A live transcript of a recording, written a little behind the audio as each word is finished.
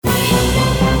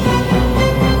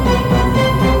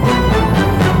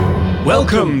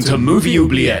Welcome to Movie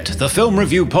Oubliette, the film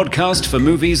review podcast for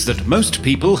movies that most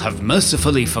people have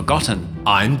mercifully forgotten.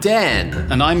 I'm Dan.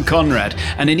 And I'm Conrad,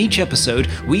 and in each episode,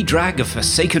 we drag a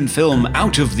forsaken film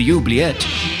out of the oubliette,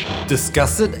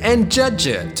 Discuss it and judge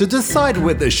it to decide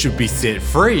whether it should be set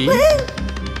free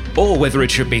or whether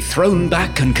it should be thrown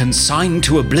back and consigned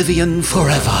to oblivion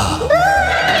forever.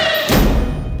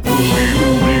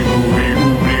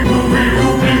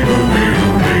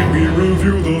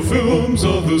 Films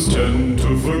others tend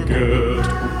to forget.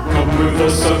 Come with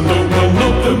us and open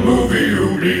up the movie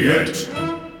oubliette.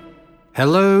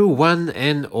 Hello, one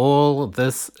and all.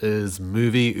 This is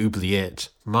Movie Oubliette.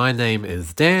 My name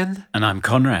is Dan. And I'm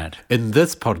Conrad. In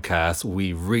this podcast,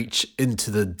 we reach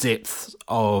into the depths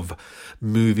of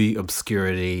movie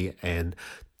obscurity and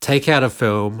take out a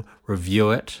film,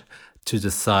 review it, to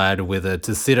decide whether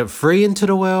to set it free into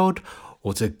the world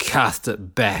or to cast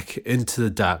it back into the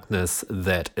darkness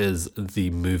that is the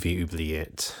movie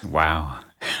oubliette. Wow.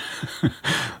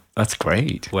 That's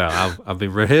great. Well, I've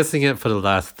been rehearsing it for the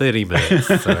last 30 minutes,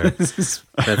 so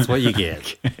that's what you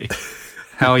get. Okay.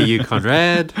 How are you,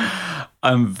 Conrad?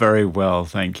 I'm very well,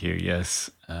 thank you, yes.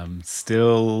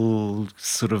 Still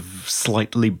sort of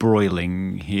slightly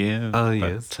broiling here. Oh,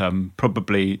 yes. But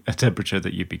probably a temperature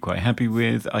that you'd be quite happy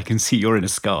with. I can see you're in a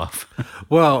scarf.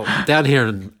 Well, down here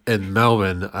in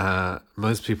Melbourne,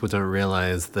 most people don't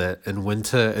realise that in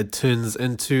winter it turns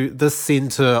into the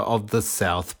centre of the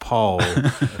South Pole.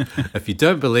 If you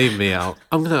don't believe me, I'm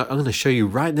gonna show you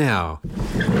right now.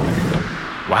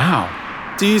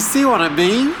 Wow. Do you see what I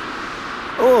mean?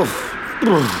 Oof.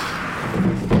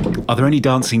 Are there any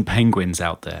dancing penguins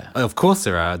out there? Of course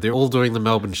there are. They're all doing the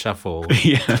Melbourne Shuffle.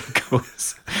 Yeah, of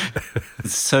course.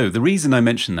 So the reason I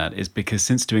mention that is because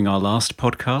since doing our last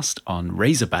podcast on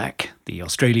Razorback, the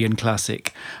Australian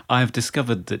classic, I've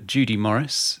discovered that Judy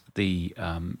Morris,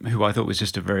 who I thought was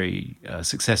just a very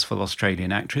successful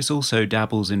Australian actress, also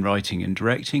dabbles in writing and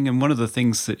directing. And one of the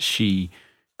things that she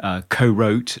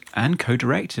co-wrote and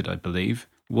co-directed, I believe,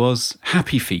 was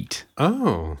Happy Feet.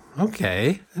 Oh,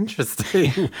 okay.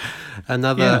 Interesting.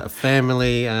 Another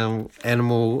family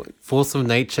animal force of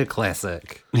nature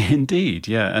classic. Indeed,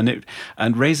 yeah.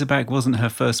 And Razorback wasn't her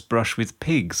first brush with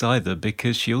pigs either,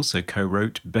 because she also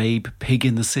co-wrote Babe, Pig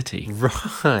in the City.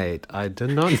 Right. I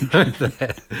did not know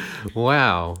that.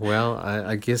 Wow. Well,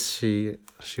 I guess she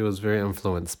was very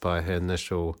influenced by her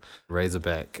initial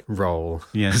Razorback role.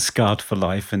 Yeah, scarred for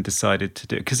life and decided to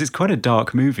do it. Because it's quite a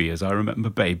dark movie, as I remember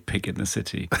Babe, Pig in the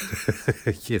City.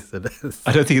 Yes, it is.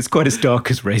 I don't think it's quite as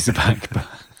dark as Razorback, but...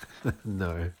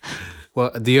 No.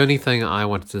 Well, the only thing I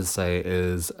wanted to say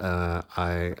is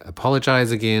I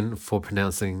apologize again for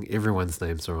pronouncing everyone's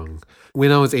names wrong.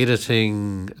 When I was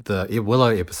editing the Willow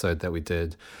episode that we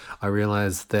did, I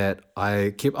realized that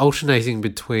I kept alternating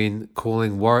between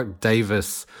calling Warwick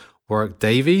Davis Warwick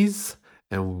Davies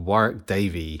and Warwick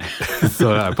Davey.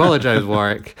 So I apologize,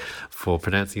 Warwick, for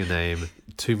pronouncing your name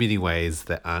too many ways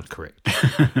that aren't correct.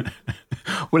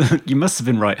 Well, you must have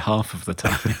been right half of the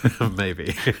time.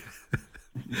 Maybe.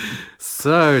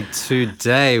 So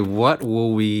today, what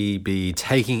will we be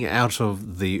taking out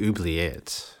of the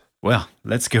oubliette? Well,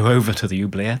 let's go over to the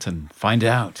oubliette and find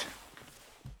out.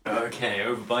 Okay,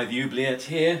 over by the oubliette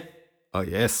here. Oh,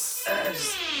 yes.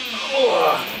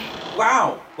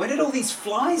 Wow, where did all these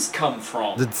flies come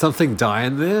from? Did something die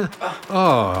in there?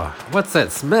 Oh, what's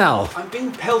that smell? I'm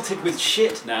being pelted with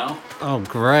shit now. Oh,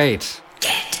 great.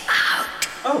 Get out!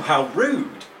 Oh, how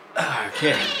rude.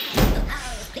 Okay.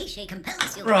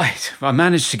 Right, I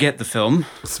managed to get the film.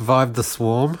 Survived the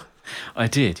swarm? I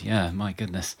did, yeah, my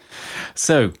goodness.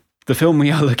 So, the film we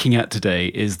are looking at today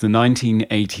is the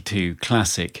 1982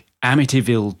 classic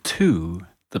Amityville II,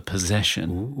 The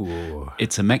Possession. Ooh.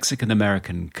 It's a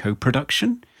Mexican-American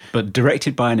co-production, but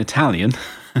directed by an Italian.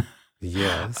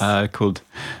 Yes. Called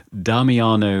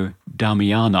Damiano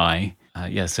Damiani.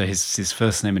 So his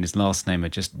first name and his last name are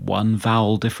just one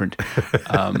vowel different.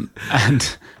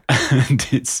 And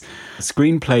it's a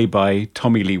screenplay by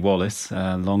Tommy Lee Wallace,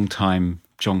 a longtime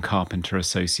John Carpenter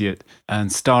associate,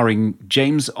 and starring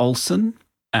James Olsen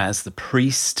as the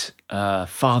priest,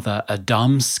 Father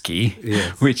Adamski,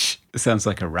 yes. Which sounds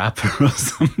like a rapper or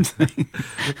something.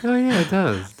 Oh, yeah, it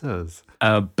does.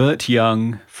 Burt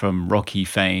Young from Rocky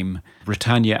fame,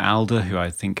 Britannia Alder, who I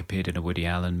think appeared in a Woody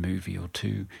Allen movie or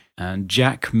two, and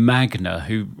Jack Magner,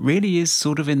 who really is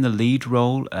sort of in the lead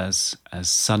role as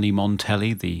Sonny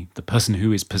Montelli, the person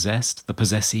who is possessed, the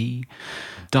possessee,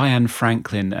 Diane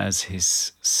Franklin as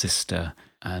his sister,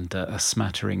 and a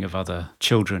smattering of other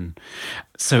children.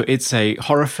 So it's a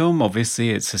horror film. Obviously,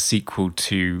 it's a sequel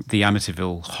to the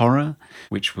Amityville Horror,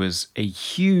 which was a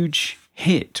huge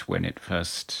hit when it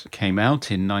first came out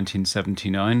in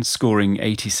 1979, scoring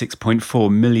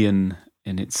 86.4 million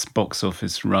in its box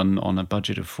office run on a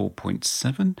budget of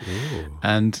 4.7.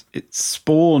 And it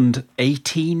spawned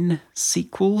 18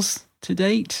 sequels to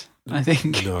date, I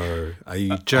think. No, are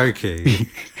you joking?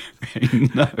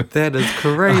 No. That is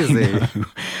crazy.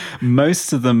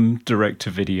 Most of them direct to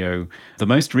video. The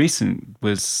most recent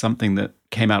was something that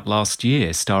came out last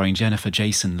year, starring Jennifer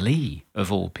Jason Leigh,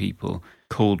 of all people,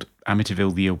 called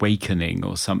Amityville The Awakening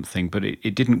or something, but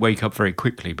it didn't wake up very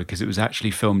quickly because it was actually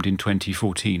filmed in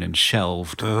 2014 and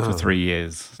shelved for 3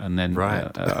 years and then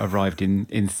arrived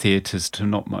in theatres to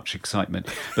not much excitement.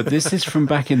 But this is from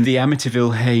back in the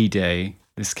Amityville heyday.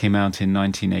 This came out in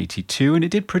 1982 and it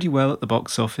did pretty well at the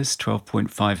box office,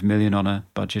 12.5 million on a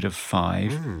budget of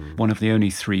 5. One of the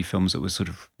only 3 films that was sort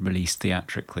of released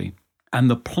theatrically. And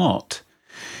the plot,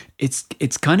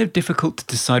 it's kind of difficult to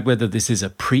decide whether this is a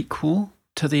prequel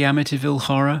to the Amityville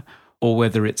Horror or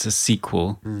whether it's a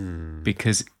sequel,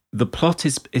 because the plot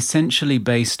is essentially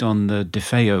based on the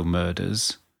DeFeo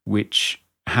murders, which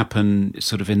happen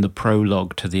sort of in the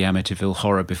prologue to the Amityville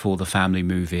Horror before the family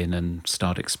move in and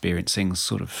start experiencing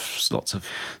sort of lots of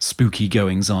spooky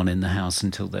goings on in the house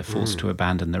until they're forced to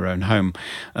abandon their own home.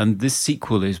 And this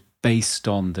sequel is based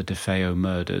on the DeFeo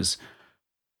murders.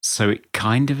 So it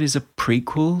kind of is a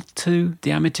prequel to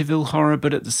the Amityville Horror,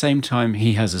 but at the same time,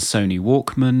 he has a Sony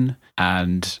Walkman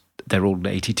and they're all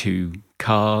 82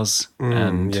 cars.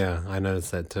 And yeah, I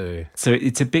noticed that too. So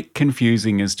it's a bit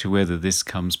confusing as to whether this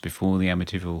comes before the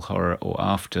Amityville Horror or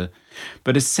after.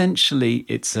 But essentially,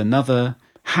 it's another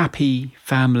happy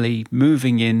family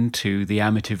moving into the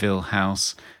Amityville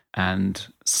house and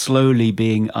slowly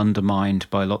being undermined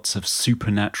by lots of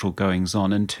supernatural goings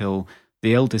on until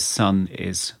the eldest son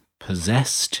is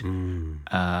possessed,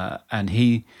 and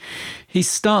he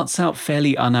starts out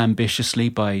fairly unambitiously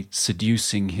by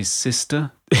seducing his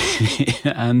sister,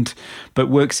 but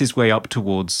works his way up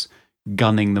towards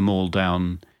gunning them all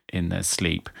down in their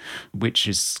sleep, which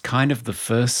is kind of the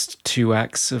first 2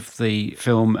 acts of the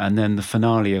film, and then the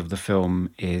finale of the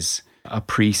film is a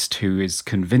priest who is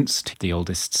convinced the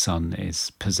oldest son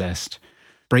is possessed,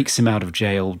 breaks him out of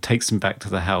jail, takes him back to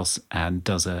the house, and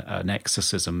does an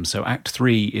exorcism. So Act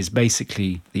 3 is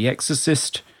basically The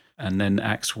Exorcist, and then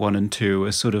Acts 1 and 2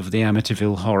 are sort of the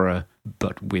Amityville Horror,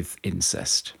 but with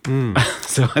incest.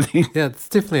 So I think... Yeah, it's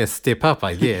definitely a step up,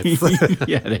 I guess.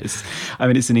 Yeah, it is. I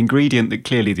mean, it's an ingredient that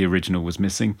clearly the original was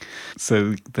missing.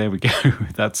 So there we go.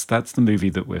 That's the movie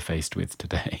that we're faced with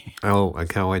today. Oh, I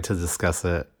can't wait to discuss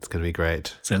it. It's going to be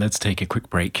great. So let's take a quick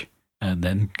break and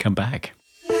then come back.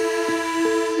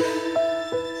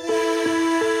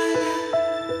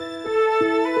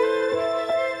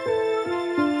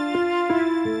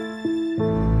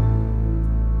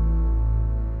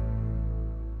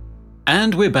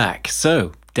 And we're back.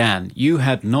 So, Dan, you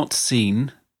had not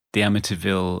seen the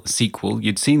Amityville sequel.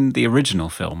 You'd seen the original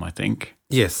film, I think.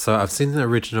 Yes, so I've seen the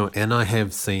original and I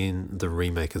have seen the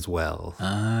remake as well.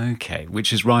 Okay,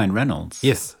 which is Ryan Reynolds.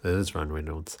 Yes, it is Ryan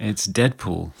Reynolds. It's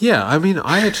Deadpool. Yeah, I mean,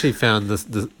 I actually found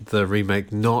the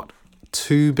remake not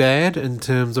too bad in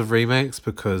terms of remakes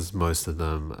because most of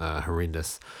them are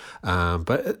horrendous.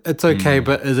 But it's okay,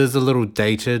 but it is a little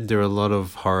dated. There are a lot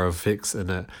of horror effects in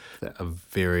it that are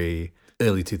very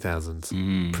early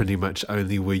 2000s. Pretty much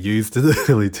only were used in the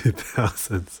early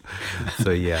 2000s.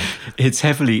 So, yeah. It's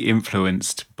heavily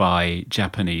influenced by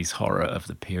Japanese horror of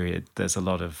the period. There's a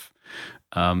lot of...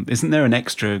 isn't there an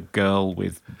extra girl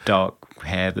with dark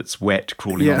hair that's wet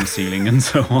crawling on the ceiling and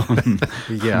so on?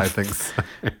 Yeah, I think so.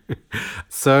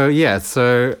 So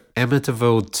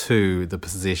Amityville 2, The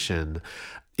Possession,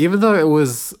 even though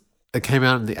it came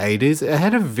out in the 80s, it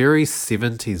had a very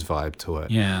 70s vibe to it.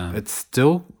 Yeah. It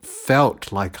still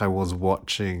felt like I was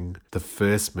watching the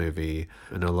first movie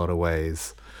in a lot of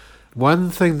ways. One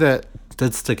thing that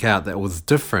did stick out that was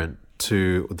different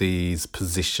to these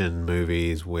possession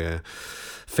movies where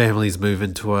families move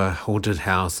into a haunted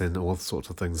house and all sorts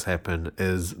of things happen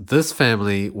is this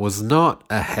family was not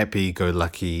a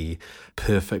happy-go-lucky,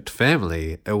 perfect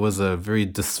family. It was a very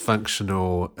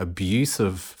dysfunctional,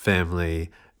 abusive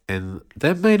family, and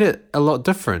that made it a lot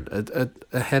different. It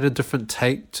had a different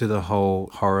take to the whole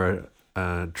horror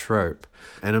trope,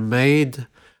 and it made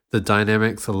the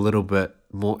dynamics a little bit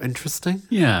more interesting.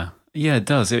 Yeah, it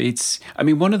does.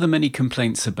 One of the many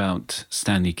complaints about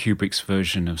Stanley Kubrick's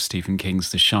version of Stephen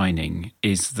King's The Shining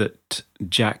is that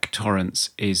Jack Torrance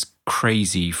is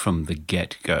crazy from the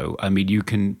get-go. I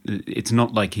mean, it's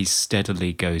not like he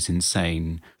steadily goes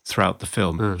insane throughout the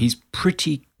film. He's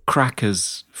pretty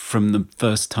crackers from the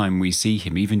first time we see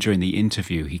him. Even during the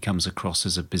interview, he comes across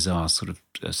as a bizarre sort of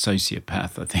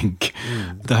sociopath, I think.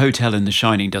 The hotel in The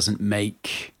Shining doesn't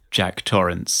make Jack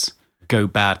Torrance go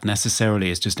bad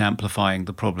necessarily. It's just amplifying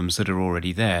the problems that are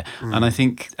already there. And I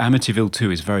think Amityville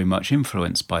II is very much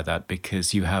influenced by that,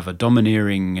 because you have a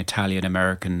domineering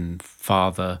Italian-American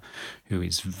father who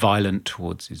is violent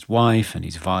towards his wife and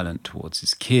he's violent towards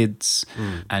his kids.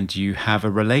 And you have a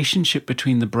relationship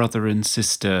between the brother and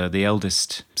sister, the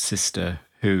eldest sister,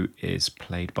 who is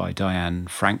played by Diane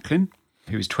Franklin,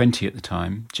 who was 20 at the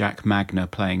time, Jack Magner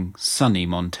playing Sonny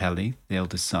Montelli, the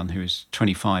eldest son, who was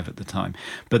 25 at the time.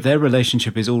 But their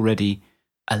relationship is already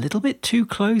a little bit too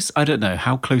close. I don't know.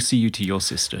 How close are you to your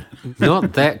sister?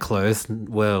 Not that close.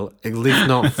 Well, at least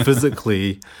not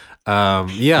physically.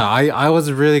 I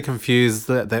was really confused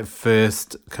that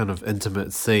first kind of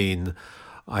intimate scene.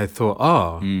 I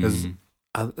thought,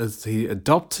 is he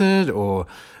adopted, or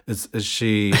is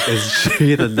she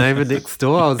the neighbor next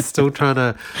door? I was still trying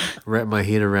to wrap my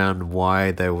head around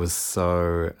why they was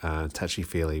so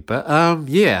touchy-feely. But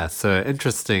so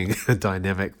interesting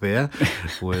dynamic there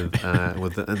with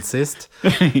the incest.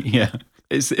 Yeah.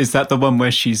 Is that the one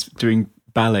where she's doing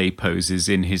ballet poses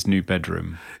in his new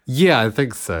bedroom? Yeah, I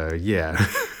think so, yeah.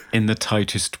 In the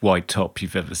tightest white top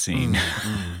you've ever seen.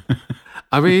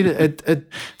 I mean,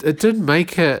 it did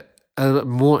make it a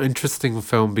more interesting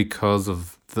film because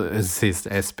of the incest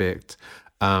aspect.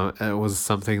 It was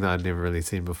something that I'd never really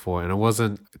seen before, and it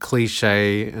wasn't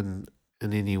cliche in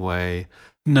any way.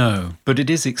 No, but it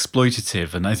is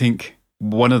exploitative, and I think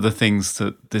one of the things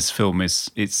that this film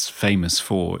it's famous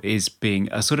for is being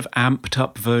a sort of amped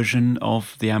up version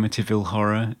of the Amityville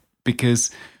Horror, because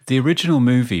the original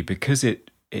movie, because it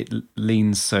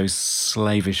leans so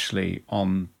slavishly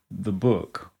on the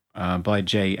book by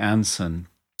Jay Anson,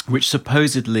 which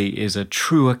supposedly is a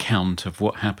true account of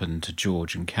what happened to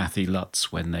George and Kathy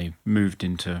Lutz when they moved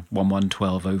into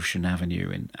 1112 Ocean Avenue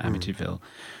in Amityville.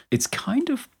 It's kind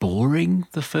of boring,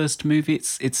 the first movie.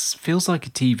 It feels like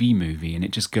a TV movie, and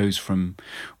it just goes from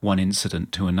one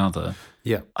incident to another.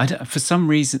 Yeah. For some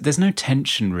reason, there's no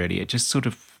tension really. It just sort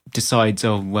of decides,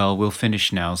 oh, well, we'll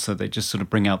finish now. So they just sort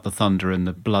of bring out the thunder and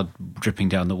the blood dripping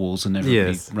down the walls, and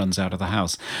everybody runs out of the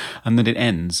house. And then it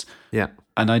ends. Yeah.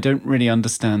 And I don't really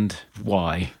understand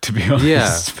why, to be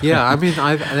honest. Yeah. I mean,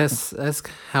 that's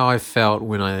how I felt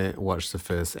when I watched the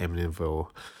first Amityville.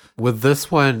 With this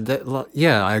one,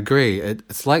 I agree.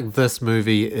 It's like this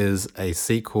movie is a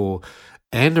sequel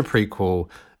and a prequel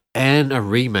and a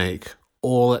remake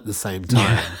all at the same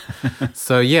time.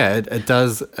 So it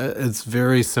does. It's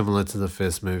very similar to the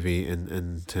first movie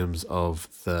in terms of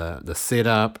the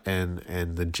setup and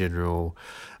the general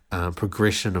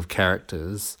progression of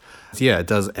characters. Yeah, it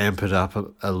does amp it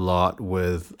up a lot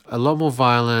with a lot more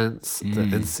violence, the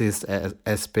incest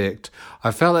aspect.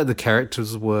 I felt like the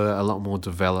characters were a lot more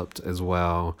developed as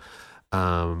well.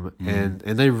 And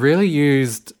they really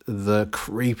used the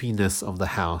creepiness of the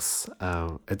house.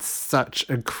 It's such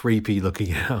a creepy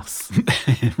looking house.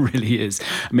 It really is.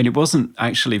 I mean, it wasn't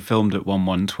actually filmed at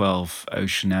 1112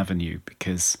 Ocean Avenue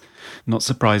because, not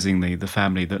surprisingly, the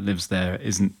family that lives there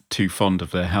isn't too fond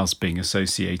of their house being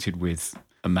associated with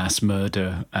a mass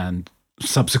murder and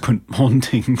subsequent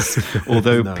hauntings,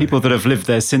 although people that have lived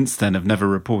there since then have never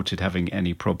reported having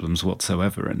any problems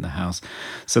whatsoever in the house.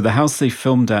 So the house they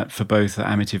filmed at for both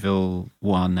Amityville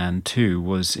 1 and 2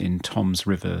 was in Toms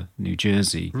River, New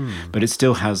Jersey, but it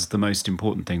still has the most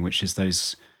important thing, which is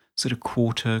those sort of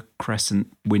quarter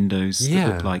crescent windows that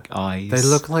look like eyes. They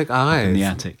look like eyes. In the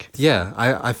attic. Yeah,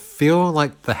 I feel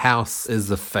like the house is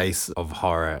the face of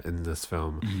horror in this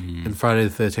film. In Friday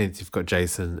the 13th, you've got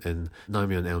Jason. In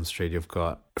Nightmare on Elm Street, you've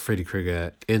got Freddy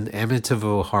Krueger. In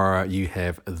Amityville Horror, you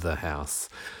have the house.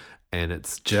 And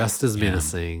it's just as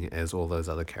menacing as all those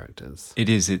other characters. It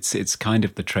is. It's kind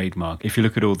of the trademark. If you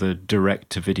look at all the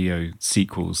direct-to-video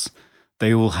sequels,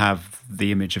 they all have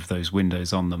the image of those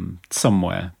windows on them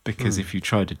somewhere, because if you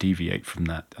try to deviate from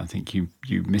that, I think you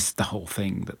miss the whole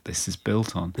thing that this is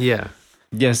built on. Yeah.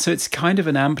 Yeah, so it's kind of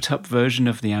an amped up version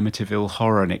of the Amityville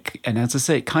Horror, and as I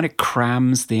say, it kind of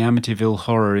crams the Amityville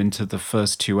Horror into the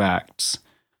first 2 acts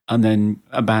and then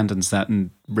abandons that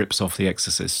and rips off The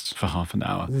Exorcist for half an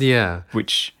hour. Yeah.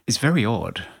 Which is very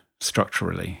odd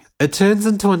structurally. It turns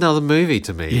into another movie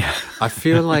to me. Yeah. I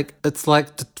feel like it's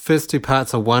like the first 2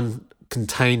 parts are one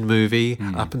contained movie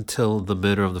up until the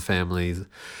murder of the families,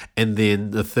 and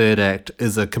then the third act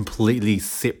is a completely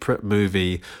separate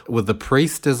movie with the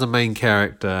priest as a main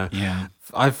character. Yeah.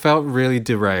 I felt really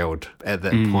derailed at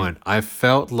that point. I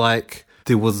felt like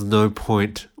there was no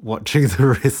point watching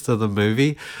the rest of the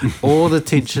movie. All the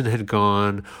tension had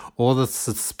gone, all the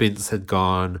suspense had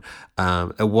gone.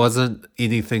 It wasn't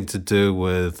anything to do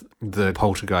with the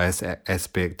poltergeist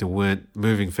aspect. There weren't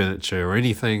moving furniture or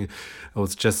anything. It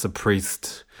was just a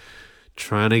priest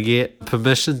trying to get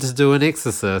permission to do an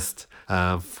exorcist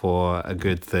for a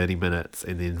good 30 minutes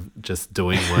and then just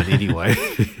doing one anyway.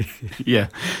 Yeah,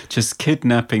 just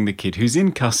kidnapping the kid who's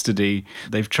in custody.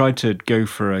 They've tried to go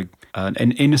for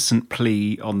an innocent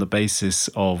plea on the basis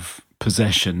of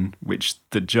possession, which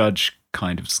the judge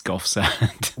kind of scoffs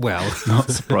at. Well, not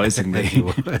surprisingly. He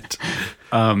would.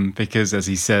 Because as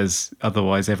he says,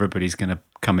 otherwise everybody's going to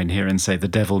come in here and say the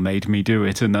devil made me do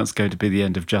it, and that's going to be the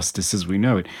end of justice as we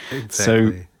know it.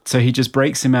 Exactly. So he just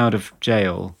breaks him out of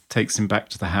jail, takes him back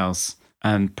to the house,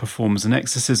 and performs an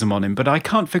exorcism on him. But I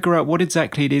can't figure out what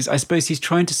exactly it is. I suppose he's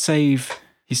trying to save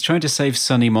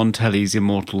Sonny Montelli's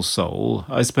immortal soul.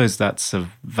 I suppose that's a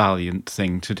valiant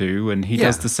thing to do. And he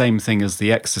does the same thing as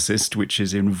the exorcist, which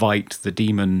is invite the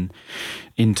demon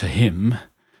into him.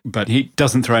 But he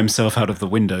doesn't throw himself out of the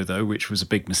window, though, which was a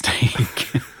big mistake.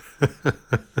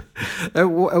 It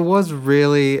was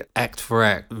really act for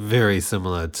act very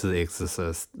similar to The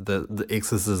Exorcist, the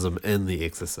exorcism in The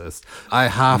Exorcist. I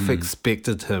half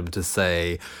expected him to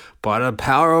say, "By the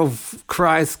power of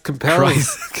Christ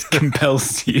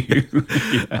compels you."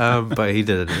 Yeah. But he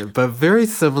didn't. But very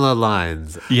similar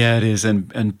lines. Yeah, it is,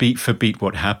 and beat for beat,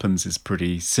 what happens is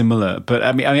pretty similar. But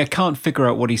I mean, I can't figure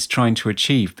out what he's trying to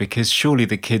achieve, because surely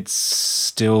the kid's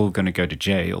still going to go to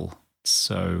jail.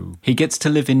 So he gets to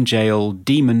live in jail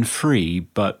demon-free,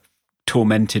 but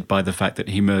tormented by the fact that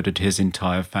he murdered his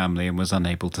entire family and was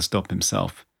unable to stop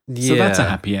himself. Yeah. So that's a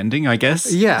happy ending, I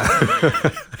guess. Yeah.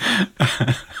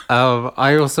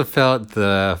 I also felt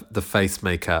the face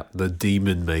makeup, the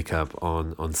demon makeup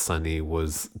on Sonny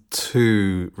was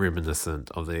too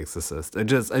reminiscent of The Exorcist. It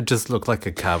just looked like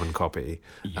a carbon copy.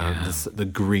 Yeah. The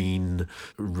green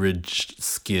ridged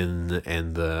skin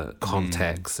and the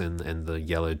contacts and the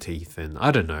yellow teeth, and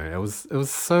I don't know. It was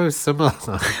so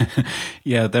similar.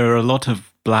 Yeah, there are a lot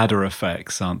of bladder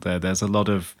effects, aren't there? There's a lot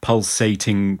of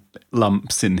pulsating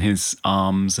lumps in his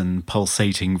arms and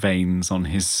pulsating veins on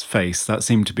his face. That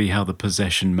seemed to be how the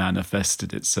possession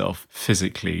manifested itself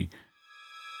physically.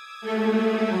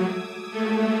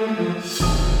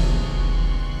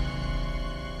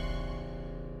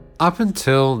 Up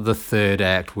until the third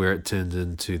act, where it turned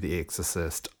into The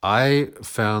Exorcist, I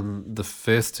found the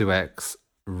first two acts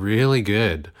really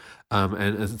good.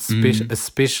 And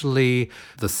especially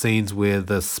the scenes where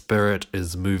the spirit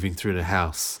is moving through the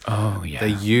house. Oh, yeah. They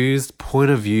used point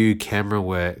of view camera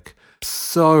work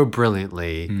so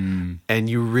brilliantly, and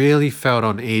you really felt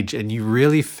on edge, and you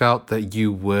really felt that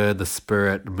you were the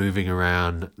spirit moving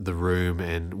around the room,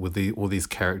 and with all these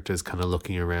characters kind of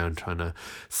looking around, trying to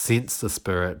sense the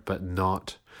spirit, but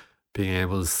not being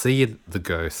able to see the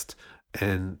ghost.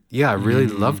 And yeah, I really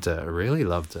loved it. I really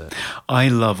loved it. I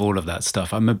love all of that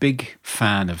stuff. I'm a big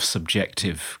fan of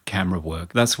subjective camera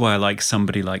work. That's why I like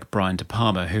somebody like Brian De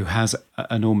Palma, who has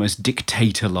an almost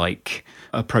dictator-like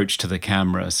approach to the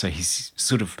camera. So he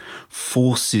sort of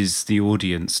forces the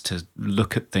audience to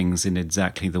look at things in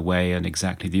exactly the way and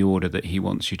exactly the order that he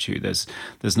wants you to.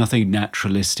 There's nothing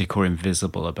naturalistic or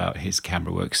invisible about his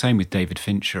camera work. Same with David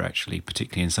Fincher, actually,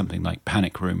 particularly in something like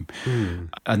Panic Room.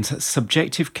 And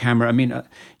subjective camera, I mean,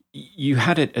 you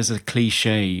had it as a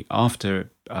cliche after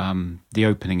the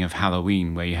opening of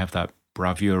Halloween, where you have that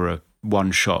bravura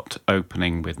one-shot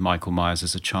opening with Michael Myers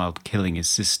as a child killing his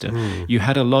sister. You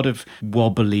had a lot of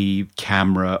wobbly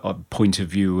camera point of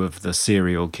view of the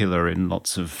serial killer in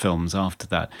lots of films after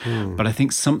that. But I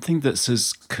think something that's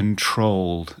as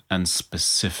controlled and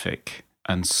specific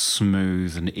and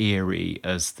smooth and eerie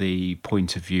as the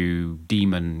point of view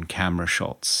demon camera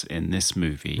shots in this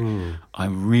movie, I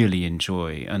really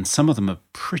enjoy. And some of them are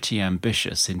pretty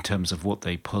ambitious in terms of what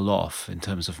they pull off, in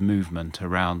terms of movement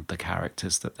around the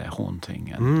characters that they're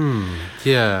haunting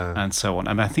and so on.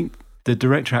 And I think the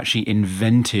director actually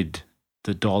invented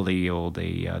the dolly or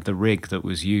the rig that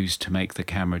was used to make the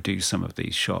camera do some of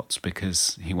these shots,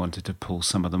 because he wanted to pull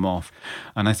some of them off.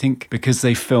 And I think because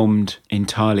they filmed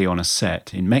entirely on a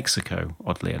set in Mexico,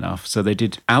 oddly enough, so they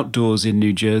did outdoors in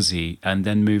New Jersey and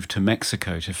then moved to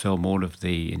Mexico to film all of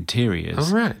the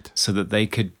interiors. Oh, right. So that they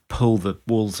could pull the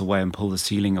walls away and pull the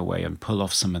ceiling away and pull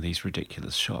off some of these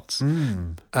ridiculous shots.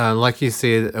 Like you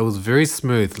said, it was very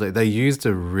smooth. Like, they used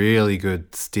a really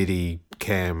good steady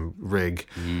cam rig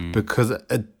because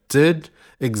it did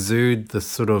exude the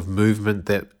sort of movement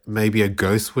that maybe a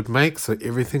ghost would make. So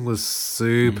everything was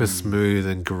super smooth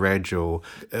and gradual.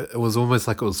 It was almost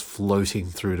like it was floating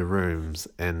through the rooms,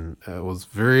 and it was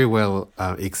very well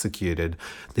executed.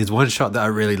 There's one shot that I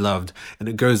really loved, and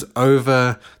it goes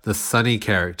over the Sonny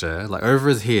character, like over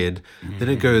his head. Then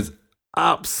it goes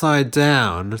upside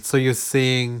down. So you're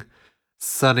seeing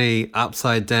Sonny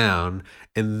upside down,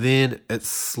 and then it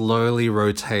slowly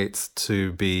rotates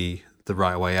to be the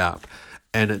right way up.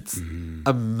 And it's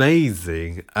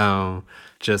amazing.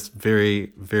 Just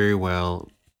very, very well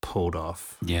pulled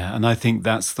off. Yeah, and I think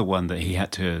that's the one that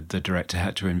the director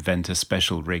had to invent a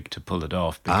special rig to pull it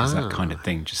off, because that kind of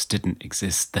thing just didn't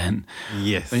exist then.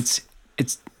 Yes.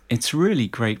 But it's really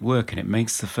great work, and it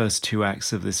makes the first two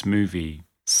acts of this movie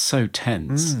so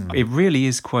tense. It really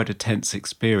is quite a tense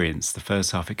experience, the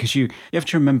first half, because you have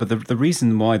to remember the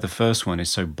reason why the first one is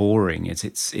so boring is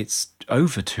it's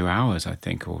over 2 hours, I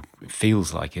think, or it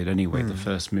feels like it anyway, the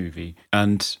first movie.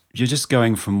 And you're just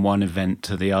going from one event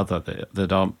to the other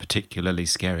that aren't particularly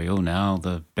scary. Oh, now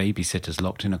the babysitter's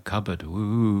locked in a cupboard.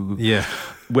 Ooh. Yeah.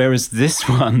 Whereas this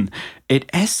one, it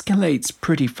escalates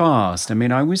pretty fast. I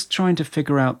mean, I was trying to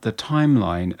figure out the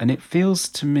timeline, and it feels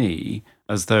to me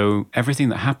as though everything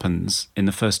that happens in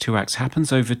the first two acts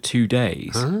happens over 2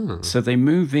 days. So they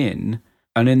move in,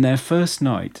 and in their first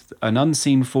night, an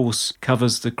unseen force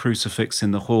covers the crucifix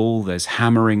in the hall. There's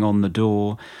hammering on the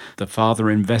door. The father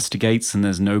investigates, and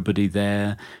there's nobody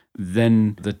there.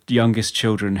 Then the youngest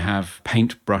children have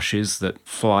paint brushes that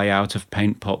fly out of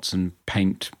paint pots and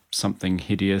paint something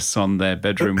hideous on their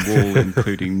bedroom wall,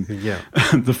 including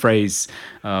the phrase,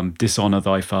 dishonor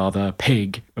thy father,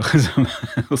 pig, or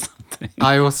something.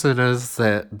 I also noticed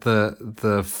that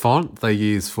the font they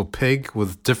use for pig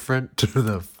was different to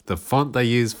the font they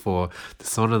use for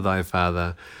dishonor thy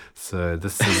father. So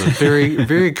this is a very,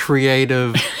 very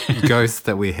creative ghost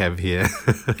that we have here.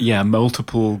 Yeah,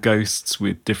 multiple ghosts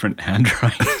with different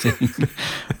handwriting.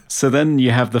 So then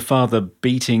you have the father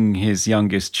beating his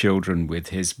youngest children with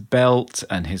his belt,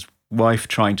 and his wife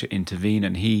trying to intervene,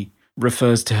 and he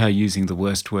refers to her using the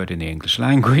worst word in the English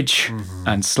language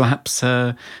and slaps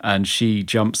her, and she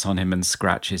jumps on him and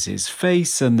scratches his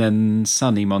face, and then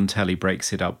Sonny Montelli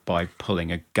breaks it up by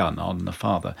pulling a gun on the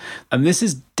father. And this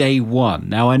is day one.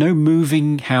 Now, I know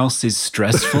moving house is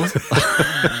stressful,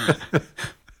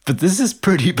 but this is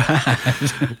pretty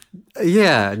bad.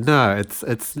 Yeah, no,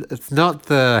 it's not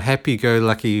the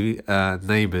happy-go-lucky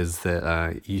neighbors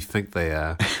that you think they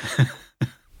are.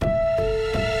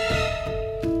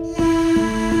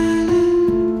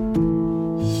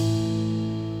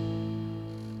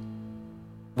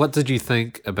 What did you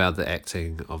think about the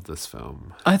acting of this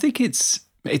film? I think it's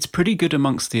pretty good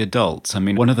amongst the adults. I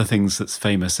mean, one of the things that's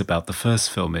famous about the first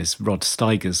film is Rod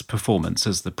Steiger's performance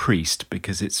as the priest,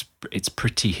 because it's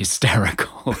pretty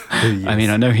hysterical. Yes. I mean,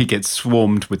 I know he gets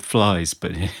swarmed with flies,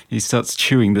 but he starts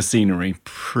chewing the scenery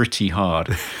pretty hard.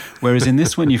 Whereas in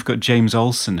this one, you've got James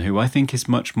Olsen, who I think is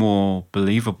much more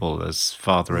believable as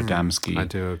Father Adamski. I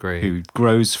do agree. Who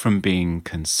grows from being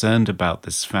concerned about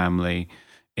this family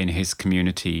in his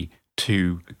community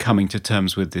to coming to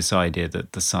terms with this idea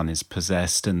that the son is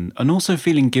possessed, and also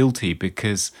feeling guilty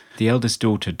because the eldest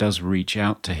daughter does reach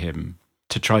out to him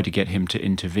to try to get him to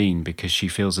intervene because she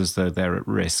feels as though they're at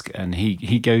risk. And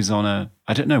he goes on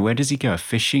I don't know, where does he go? A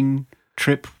fishing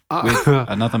trip with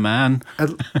another man?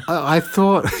 I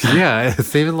thought, yeah, it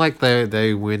seemed like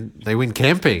they went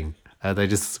camping. They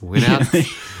just went out,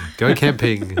 go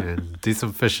camping and do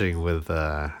some fishing with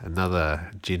another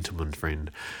gentleman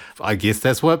friend. I guess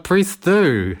that's what priests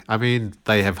do. I mean,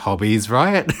 they have hobbies,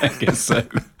 right? I guess so.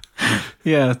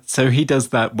 Yeah, so he does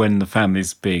that when the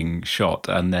family's being shot,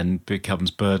 and then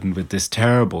becomes burdened with this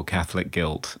terrible Catholic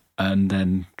guilt, and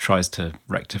then tries to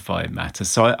rectify matters.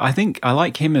 So I think I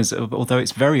like him although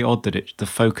it's very odd that the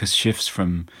focus shifts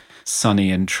from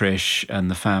Sonny and Trish and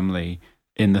the family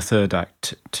in the third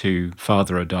act to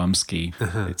Father Adamski.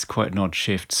 It's quite an odd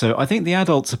shift. So I think the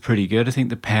adults are pretty good. I think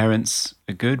the parents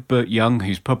are good. Burt Young,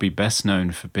 who's probably best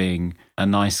known for being a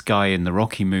nice guy in the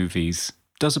Rocky movies,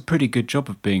 does a pretty good job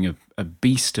of being a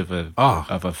beast of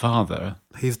a father.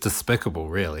 He's despicable,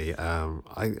 really.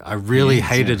 I really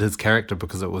hated his character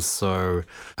because it was so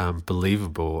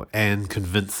believable and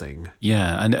convincing.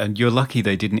 Yeah, and you're lucky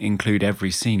they didn't include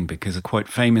every scene, because quite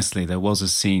famously there was a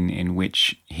scene in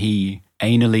which he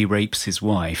anally rapes his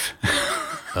wife.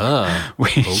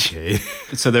 Okay.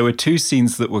 So there were two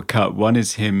scenes that were cut. One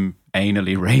is him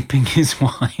anally raping his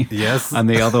wife. Yes. And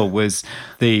the other was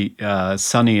the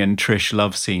Sonny and Trish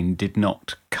love scene did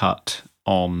not cut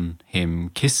on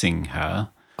him kissing her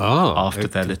after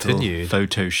their little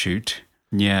photo shoot.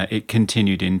 Yeah, it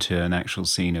continued into an actual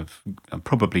scene of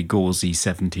probably gauzy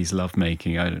 70s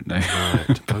lovemaking. I don't know.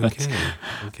 Right. But,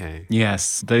 Okay.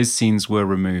 yes, those scenes were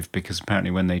removed because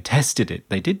apparently when they tested it,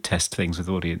 they did test things with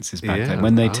audiences back Yeah. then.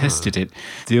 When they tested it,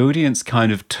 the audience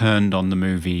kind of turned on the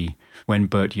movie when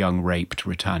Burt Young raped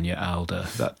Britannia Alder.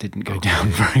 That didn't go down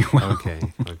very well.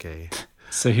 Okay.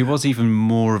 So he was even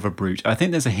more of a brute. I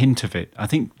think there's a hint of it. I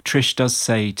think Trish does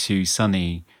say to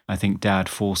Sonny, I think Dad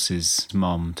forces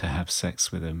Mom to have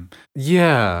sex with him.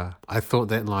 Yeah, I thought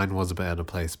that line was a bit out of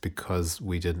place because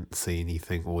we didn't see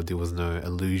anything or there was no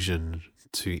allusion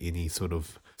to any sort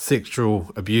of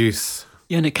sexual abuse.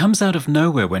 Yeah, and it comes out of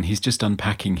nowhere when he's just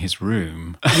unpacking his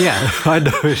room. Yeah, I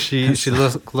know. She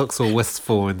looks all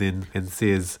wistful and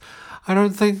says, I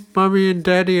don't think Mummy and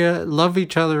Daddy love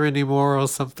each other anymore or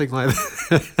something like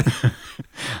that.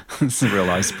 It's a real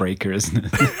icebreaker, isn't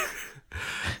it?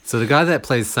 So the guy that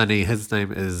plays Sonny, his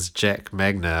name is Jack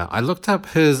Magner. I looked up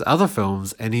his other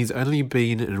films and he's only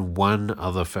been in one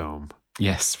other film.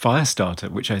 Yes, Firestarter,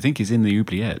 which I think is in the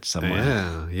oubliette somewhere.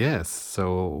 Yeah, yes.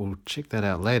 So we'll check that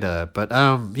out later. But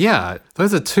yeah,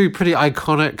 those are two pretty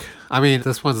iconic. I mean,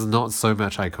 this one's not so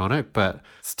much iconic, but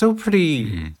still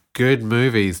pretty good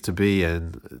movies to be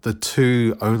in. The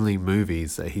two only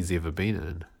movies that he's ever been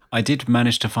in. I did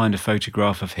manage to find a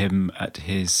photograph of him at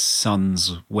his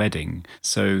son's wedding.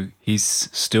 So he's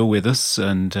still with us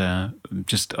and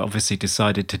just obviously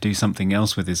decided to do something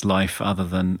else with his life other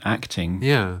than acting.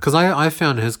 Yeah, because I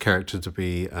found his character to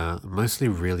be mostly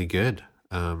really good.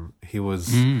 He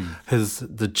was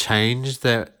the change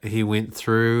that he went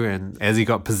through, and as he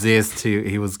got possessed,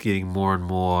 he was getting more and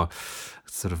more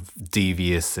sort of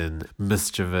devious and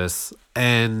mischievous.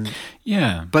 And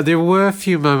yeah, but there were a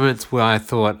few moments where I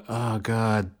thought, oh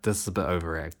God, this is a bit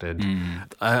overacted.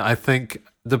 I think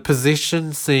the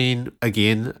possession scene,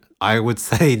 again, I would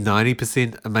say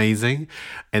 90% amazing.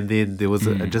 And then there was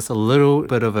just a little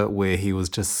bit of it where he was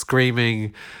just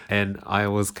screaming and I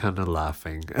was kind of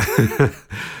laughing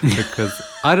because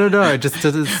I don't know, it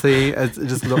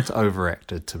just looked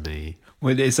overacted to me.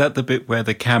 Well, is that the bit where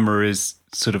the camera is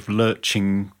sort of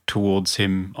lurching towards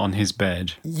him on his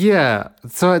bed? Yeah.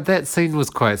 So that scene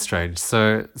was quite strange.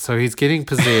 So he's getting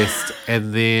possessed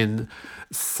and then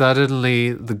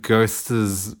suddenly the ghost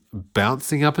is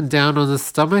bouncing up and down on his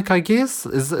stomach, I guess.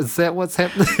 Is that what's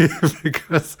happening?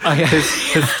 Because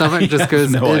his stomach just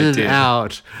goes in and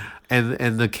out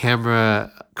and the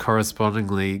camera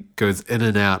correspondingly goes in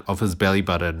and out of his belly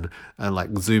button,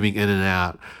 like zooming in and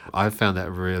out. I found that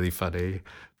really funny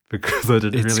because I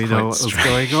didn't really know what was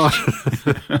going on.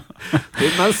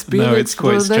 There must be an explanation. It's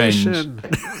quite strange.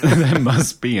 There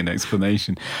must be an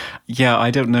explanation. Yeah,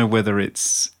 I don't know whether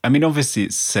it's... I mean, obviously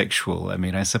it's sexual. I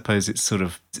mean, I suppose it's sort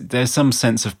of... There's some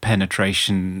sense of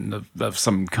penetration of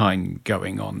some kind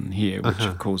going on here, which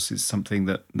of course is something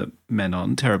that men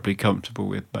aren't terribly comfortable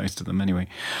with, most of them anyway.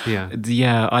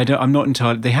 Yeah, I'm not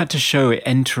entirely... They had to show it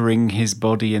entering his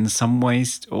body in some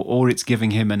ways, or it's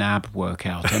giving him an ab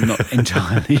workout. I'm not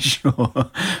entirely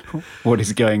sure what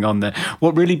is going on there.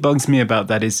 What really bugs me about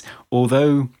that is,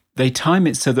 although they time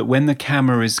it so that when the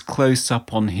camera is close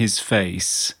up on his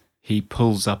face, he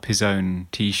pulls up his own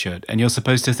T-shirt, and you're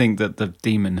supposed to think that the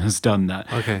demon has done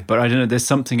that. Okay. But I don't know, there's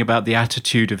something about the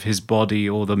attitude of his body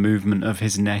or the movement of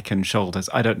his neck and shoulders.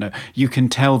 I don't know. You can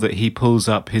tell that he pulls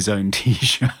up his own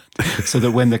T-shirt so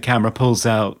that when the camera pulls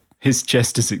out, his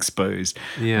chest is exposed.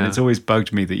 Yeah. And it's always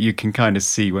bugged me that you can kind of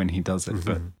see when he does it.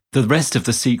 But the rest of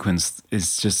the sequence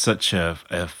is just such a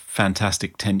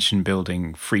fantastic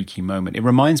tension-building, freaky moment. It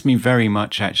reminds me very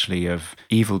much, actually, of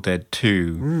Evil Dead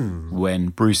II, when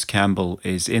Bruce Campbell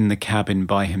is in the cabin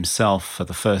by himself for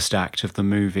the first act of the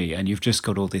movie, and you've just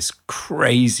got all this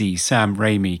crazy Sam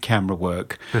Raimi camera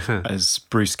work as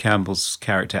Bruce Campbell's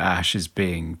character Ash is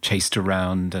being chased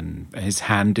around and his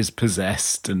hand is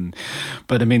possessed.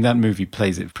 But I mean, that movie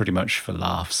plays it pretty much for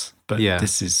laughs. But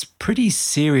this is pretty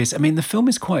serious. I mean, the film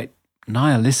is quite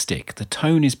nihilistic. The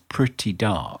tone is pretty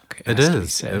dark. It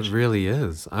is. It really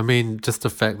is. I mean, just the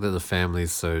fact that the family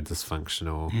is so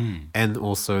dysfunctional and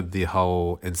also the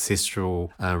whole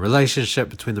ancestral relationship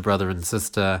between the brother and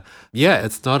sister. Yeah,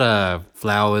 it's not a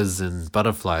flowers and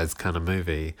butterflies kind of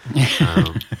movie.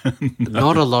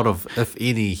 Not a lot of, if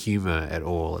any, humor at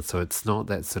all. So it's not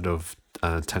that sort of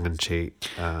tongue-in-cheek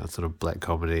sort of black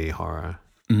comedy horror.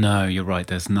 No, you're right.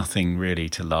 There's nothing really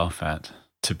to laugh at,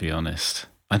 to be honest.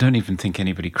 I don't even think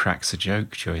anybody cracks a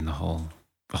joke during the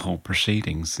whole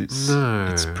proceedings.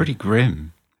 It's pretty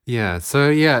grim. Yeah, so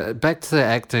yeah, back to the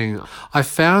acting. I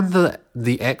found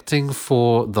the acting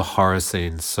for the horror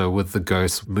scenes, so with the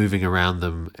ghosts moving around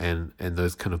them and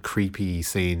those kind of creepy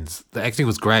scenes, the acting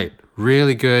was great.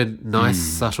 Really good, nice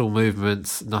subtle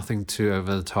movements, nothing too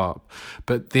over the top.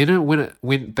 But then when it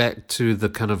went back to the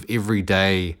kind of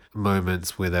everyday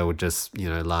moments where they were just,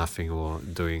 laughing or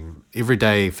doing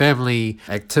everyday family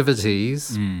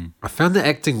activities, I found the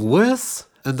acting worse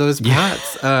in those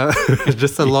parts.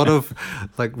 Just a lot of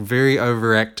like very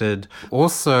overacted.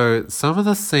 Also, some of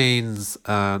the scenes,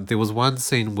 there was one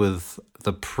scene with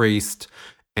the priest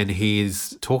and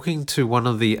he's talking to one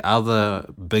of the other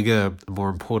bigger, more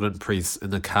important priests in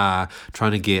the car,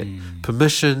 trying to get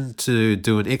permission to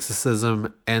do an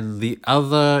exorcism. And the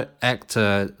other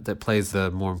actor that plays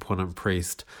the more important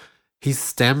priest, he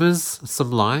stammers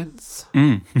some lines,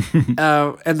 and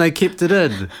they kept it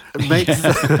in. It makes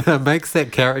it makes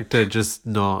that character just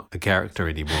not a character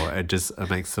anymore. It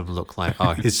makes him look like,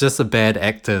 he's just a bad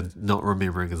actor not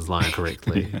remembering his line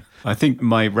correctly. Yeah. I think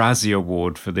my Razzie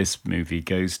Award for this movie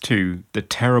goes to the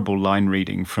terrible line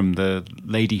reading from the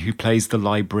lady who plays the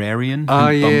librarian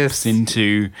who bumps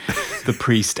into the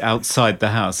priest outside the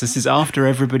house. This is after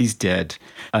everybody's dead,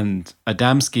 and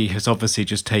Adamski has obviously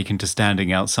just taken to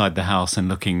standing outside the house and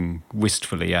looking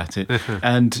wistfully at it.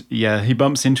 And he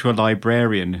bumps into a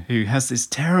librarian who has this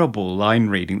terrible line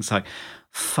reading. It's like,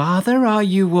 "Father, are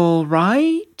you all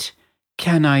right?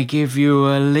 Can I give you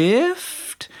a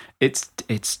lift?"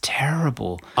 It's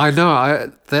terrible. I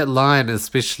know. That line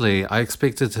especially, I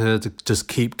expected her to just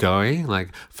keep going. Like,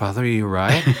 "Father, are you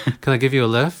right? Can I give you a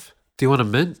lift? Do you want a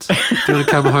mint? Do you want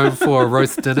to come home for a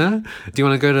roast dinner? Do you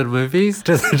want to go to the movies?"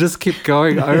 Just keep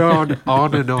going on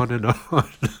and on and on.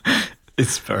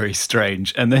 It's very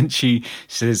strange. And then she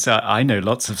says, "I know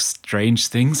lots of strange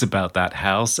things about that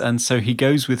house." And so he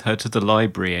goes with her to the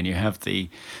library, and you have the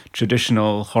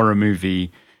traditional horror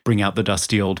movie, bring out the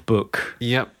dusty old book.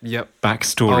 Yep.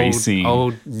 Backstory scene.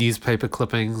 Old newspaper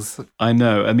clippings. I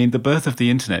know. I mean, the birth of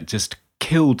the internet just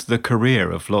killed the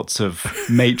career of lots of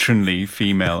matronly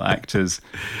female actors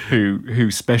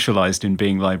who specialized in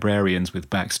being librarians with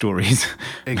backstories.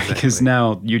 Exactly. Because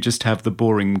now you just have the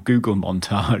boring Google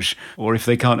montage, or if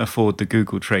they can't afford the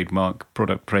Google trademark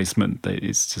product placement,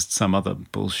 it's just some other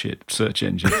bullshit search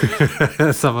engine.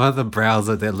 Some other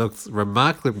browser that looks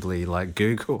remarkably like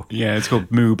Google. Yeah, it's called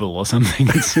Mooble or something.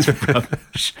 It's just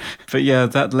rubbish. But yeah,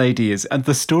 that lady is, and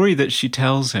the story that she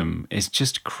tells him is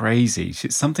just crazy.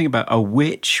 It's something about a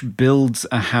witch builds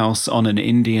a house on an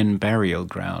Indian burial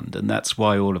ground, and that's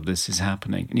why all of this is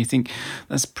happening. And you think,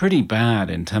 that's pretty bad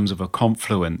in terms of a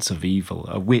confluence of evil.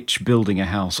 A witch building a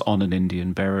house on an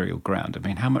Indian burial ground. I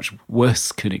mean, how much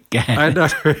worse could it get? I know.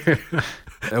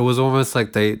 It was almost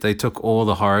like they took all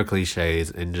the horror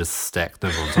cliches and just stacked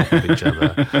them on top of each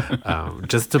other,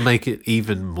 just to make it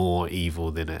even more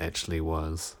evil than it actually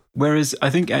was. Whereas I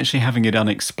think actually having it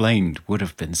unexplained would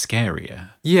have been scarier.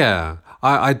 Yeah,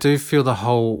 I do feel the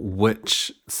whole witch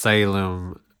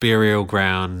Salem burial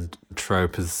ground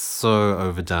trope is so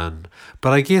overdone.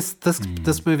 But I guess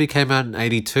this movie came out in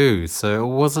 1982, so it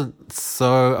wasn't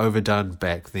so overdone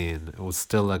back then. It was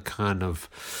still a kind of...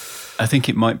 I think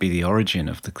it might be the origin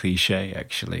of the cliche,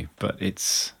 actually, but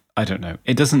I don't know.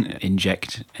 It doesn't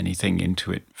inject anything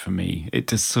into it for me. It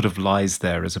just sort of lies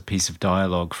there as a piece of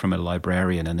dialogue from a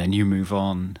librarian, and then you move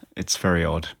on. It's very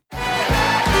odd.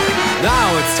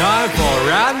 Now it's time for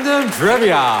Random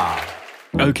Trivia.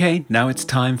 Okay, now it's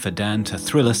time for Dan to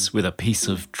thrill us with a piece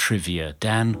of trivia.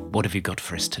 Dan, what have you got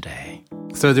for us today?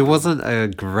 So there wasn't a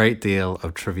great deal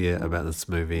of trivia about this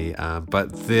movie,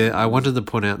 but I wanted to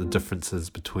point out the differences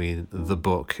between the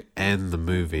book and the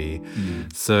movie.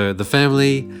 So the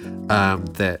family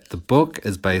that the book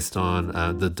is based on,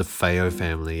 the DeFeo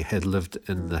family, had lived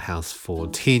in the house for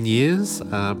 10 years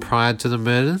prior to the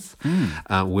murders,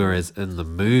 whereas in the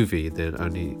movie they'd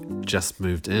only just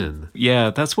moved in.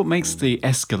 Yeah, that's what makes the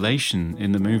escalation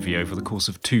in the movie over the course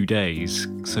of 2 days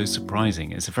so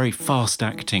surprising. It's a very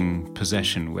fast-acting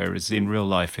possession, whereas in real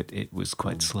life it was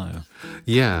quite slow.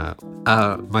 Yeah.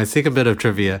 My second bit of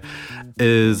trivia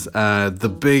is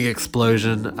the big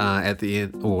explosion at the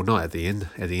end, or not at the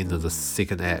end of the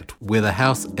second act, where the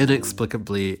house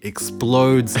inexplicably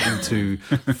explodes into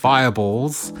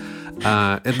fireballs.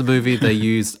 In the movie, they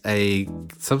used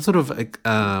some sort of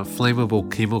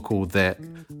flammable chemical that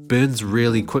burns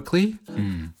really quickly,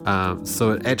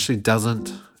 so it actually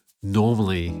doesn't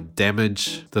normally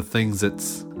damage the things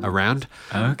it's around.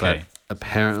 Okay. But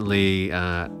apparently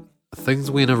things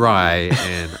went awry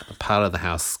and part of the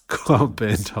house got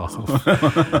burnt off.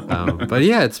 But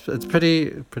yeah, it's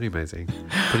pretty amazing.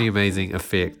 Pretty amazing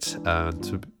effect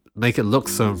to make it look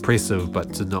so impressive,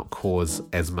 but to not cause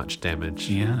as much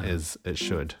damage as it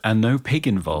should. And no pig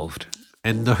involved.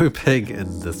 And no pig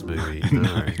in this movie.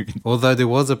 No. Although there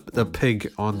was a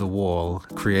pig on the wall,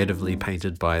 creatively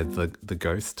painted by the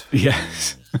ghost.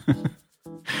 Yes.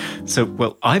 So,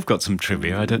 well, I've got some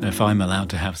trivia. I don't know if I'm allowed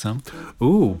to have some.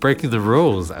 Ooh, breaking the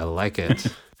rules. I like it.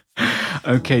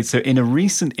 Okay, so in a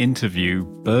recent interview,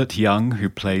 Burt Young, who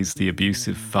plays the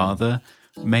abusive father,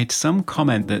 made some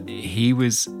comment that he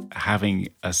was having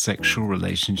a sexual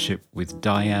relationship with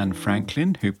Diane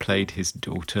Franklin, who played his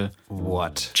daughter.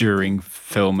 What? During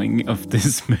filming of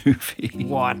this movie.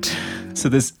 What? So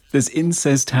there's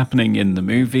incest happening in the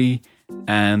movie,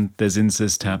 and there's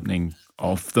incest happening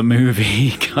off the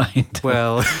movie, kind of.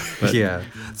 Well, yeah.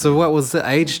 So what was the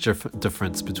age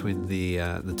difference between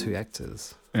the two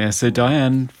actors? Yeah, so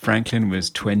Diane Franklin was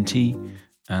 20,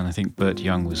 and I think Burt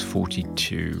Young was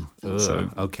 42. So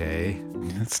okay.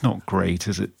 That's not great,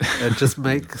 is it? It just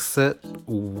makes it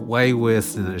way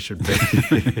worse than it should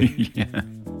be. Yeah.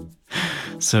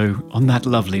 So on that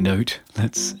lovely note,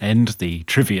 let's end the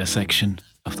trivia section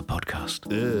of the podcast.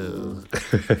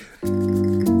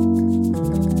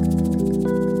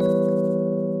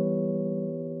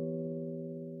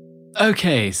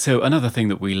 Okay, so another thing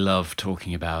that we love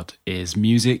talking about is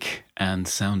music and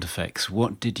sound effects.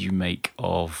 What did you make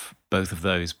of both of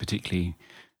those, particularly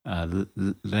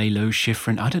Lalo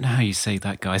Schifrin? I don't know how you say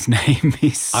that guy's name.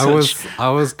 I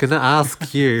was gonna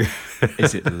ask you.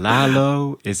 Is it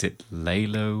Lalo? Is it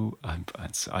Lalo?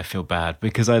 I feel bad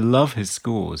because I love his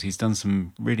scores. He's done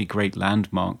some really great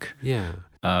landmark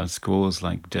scores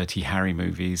like Dirty Harry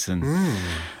movies.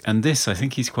 And this, I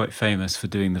think he's quite famous for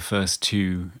doing the first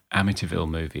two Amityville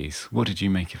movies. What did you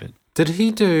make of it? Did he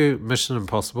do Mission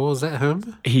Impossible? Is that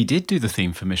him? He did do the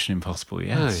theme for Mission Impossible,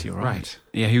 yes, you're right.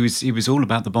 Yeah, he was all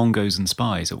about the bongos and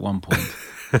spies at one point.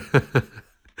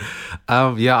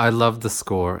 Yeah, I love the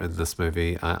score in this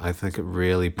movie. I think it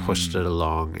really pushed it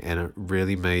along, and it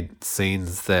really made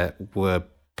scenes that were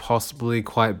possibly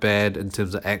quite bad in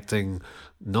terms of acting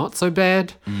not so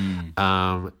bad.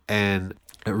 And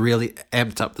it really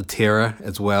amped up the terror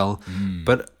as well.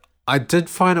 But I did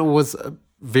find it was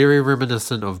very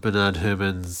reminiscent of Bernard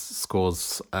Herrmann's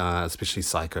scores, especially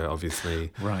Psycho,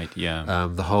 obviously. Right, yeah.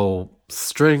 The whole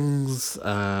strings,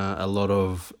 a lot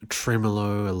of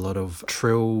tremolo, a lot of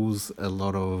trills, a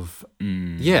lot of...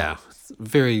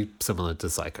 very similar to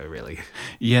Psycho, really.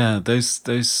 Yeah, those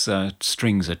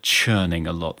strings are churning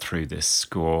a lot through this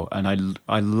score, and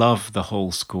I love the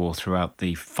whole score throughout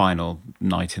the final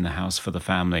night in the house for the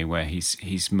family where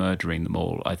he's murdering them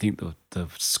all. I think the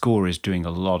score is doing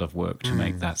a lot of work to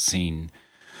make that scene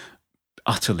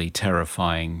utterly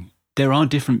terrifying. There are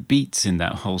different beats in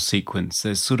that whole sequence.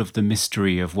 There's sort of the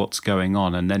mystery of what's going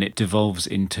on, and then it devolves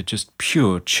into just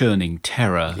pure churning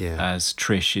terror as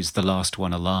Trish is the last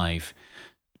one alive,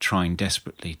 trying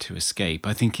desperately to escape.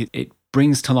 I think it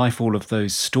brings to life all of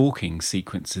those stalking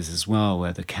sequences as well,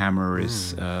 where the camera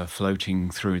is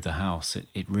floating through the house.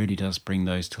 It really does bring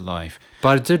those to life. But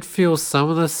I did feel some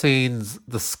of the scenes,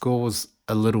 the score was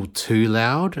a little too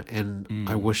loud, and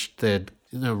I wish they'd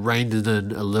reined it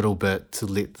in a little bit to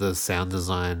let the sound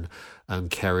design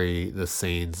carry the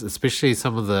scenes, especially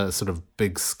some of the sort of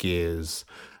big scares.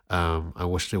 I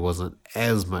wish there wasn't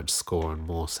as much score and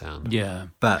more sound. Yeah.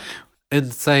 But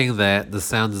in saying that, the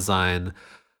sound design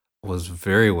was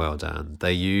very well done.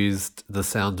 They used the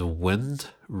sound of wind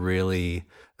really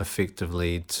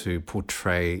effectively to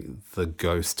portray the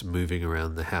ghost moving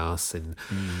around the house and,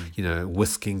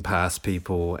 whisking past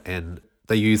people, and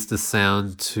they used the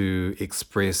sound to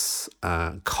express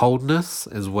coldness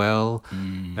as well.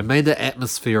 It made the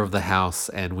atmosphere of the house,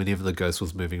 and whenever the ghost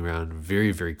was moving around,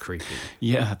 very, very creepy.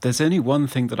 Yeah, there's only one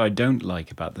thing that I don't like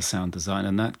about the sound design,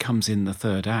 and that comes in the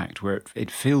third act, where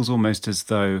it feels almost as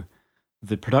though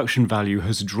the production value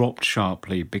has dropped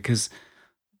sharply because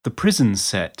the prison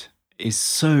set is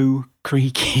so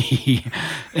creaky.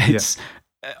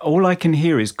 All I can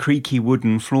hear is creaky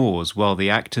wooden floors while the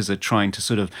actors are trying to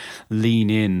sort of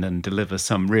lean in and deliver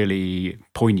some really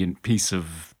poignant piece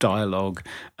of dialogue,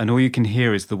 and all you can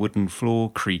hear is the wooden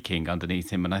floor creaking underneath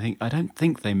him. And I don't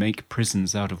think they make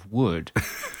prisons out of wood.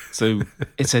 So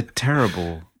it's a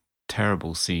terrible,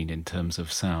 terrible scene in terms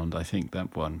of sound, I think,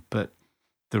 that one. But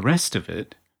the rest of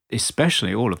it,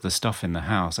 especially all of the stuff in the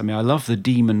house, I mean, I love the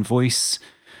demon voice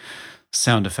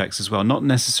sound effects as well, not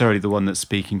necessarily the one that's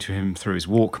speaking to him through his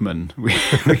Walkman,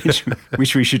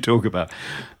 which we should talk about,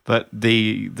 but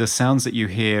the sounds that you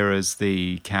hear as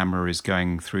the camera is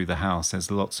going through the house.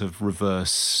 There's lots of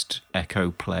reversed,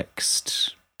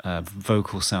 echo-plexed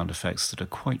vocal sound effects that are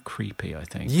quite creepy, I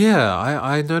think. Yeah,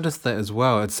 I noticed that as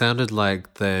well. It sounded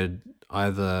like they'd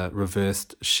either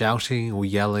reversed shouting or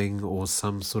yelling or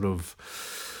some sort of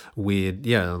weird,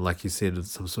 like you said,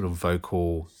 some sort of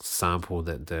vocal sample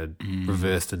that they'd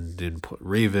reversed and then put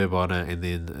reverb on it, and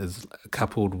then is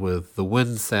coupled with the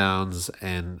wind sounds,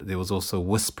 and there was also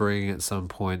whispering at some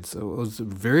points. It was a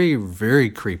very, very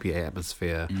creepy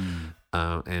atmosphere.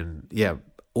 And yeah,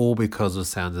 all because of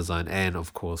sound design and,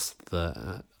 of course,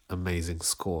 the amazing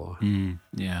score.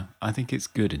 Yeah, I think it's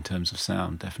good in terms of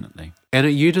sound, definitely. And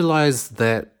it utilized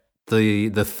that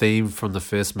the theme from the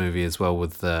first movie as well,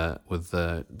 with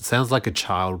the sounds like a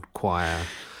child choir,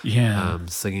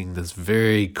 singing this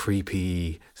very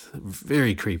creepy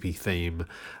theme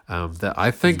that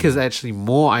I think is actually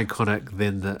more iconic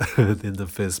than the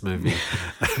first movie,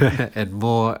 and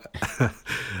more.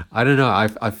 I don't know.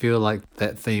 I feel like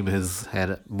that theme has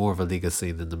had more of a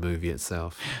legacy than the movie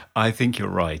itself. I think you're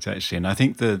right, actually, and I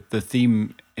think the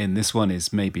theme in this one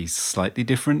is maybe slightly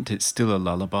different. It's still a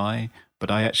lullaby, but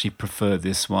I actually prefer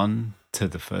this one to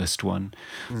the first one.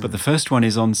 But the first one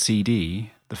is on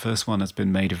CD. The first one has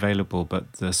been made available,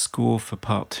 but the score for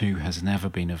part 2 has never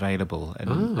been available.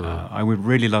 And I would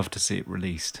really love to see it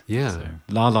released. Yeah. So,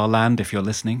 La La Land, if you're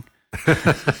listening.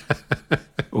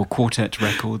 Or Quartet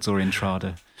Records or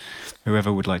Intrada.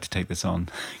 Whoever would like to take this on,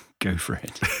 go for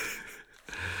it.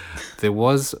 There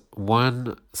was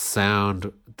one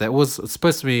sound that was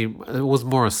supposed to be, it was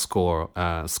more a score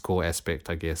aspect,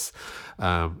 I guess.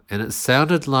 And it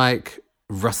sounded like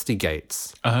rusty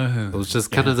gates. Oh. It was just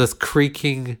kind of this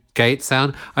creaking gate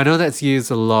sound. I know that's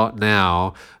used a lot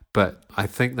now, but I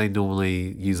think they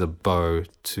normally use a bow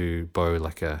to bow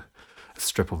like a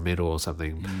strip of metal or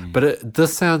something. But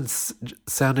this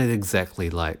sounded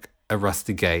exactly like a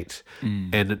rusty gate,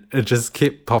 and it just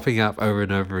kept popping up over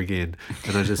and over again,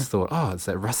 and I just thought, oh, it's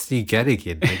that rusty gate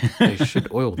again. They should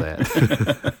oil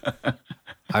that.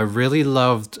 I really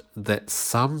loved that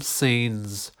some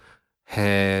scenes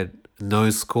had no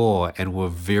score and were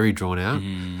very drawn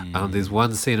out. There's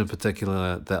one scene in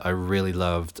particular that I really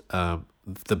loved,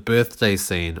 the birthday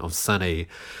scene of Sonny.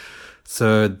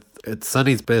 So it's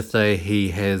Sonny's birthday. He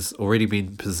has already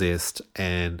been possessed,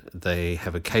 and they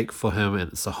have a cake for him,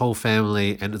 and it's the whole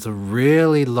family, and it's a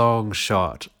really long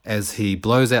shot as he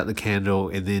blows out the candle,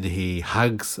 and then he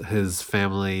hugs his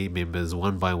family members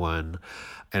one by one,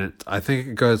 and I think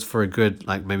it goes for a good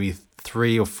maybe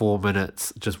 3 or 4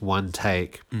 minutes, just one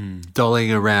take,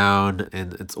 dolling around,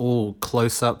 and it's all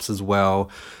close-ups as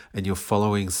well, and you're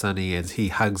following Sonny as he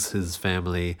hugs his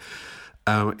family.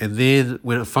 And then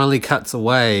when it finally cuts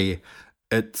away,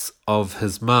 it's of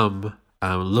his mum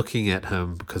looking at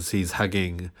him because he's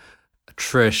hugging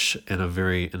Trish in a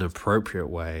very inappropriate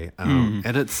way.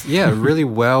 And it's, a really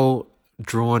well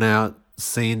drawn out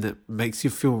scene that makes you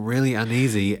feel really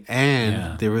uneasy,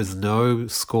 and there is no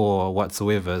score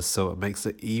whatsoever, so it makes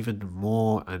it even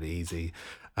more uneasy.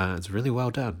 It's really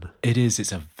well done. It is.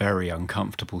 It's a very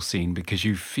uncomfortable scene because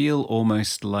you feel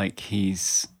almost like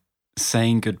he's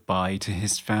saying goodbye to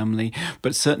his family,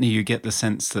 but certainly you get the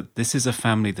sense that this is a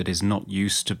family that is not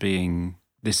used to being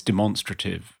this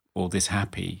demonstrative or this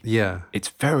happy. Yeah. It's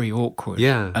very awkward.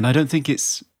 Yeah. And I don't think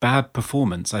it's bad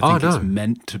performance. I think it's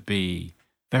meant to be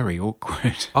very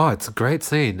awkward. Oh, it's a great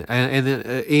scene. And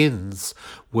it ends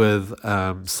with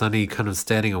Sonny kind of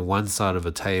standing on one side of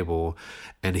a table,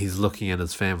 and he's looking at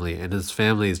his family, and his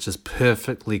family is just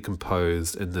perfectly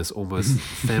composed in this almost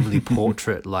family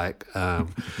portrait-like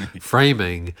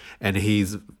framing, and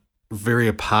he's very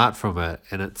apart from it.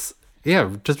 And it's,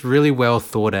 just really well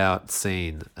thought out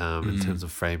scene in terms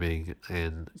of framing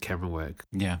and camera work.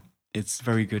 Yeah, it's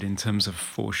very good in terms of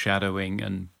foreshadowing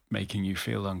and making you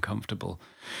feel uncomfortable.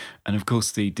 And of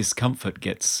course, the discomfort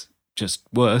gets just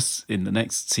worse in the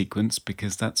next sequence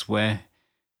because that's where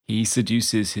he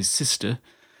seduces his sister.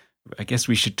 I guess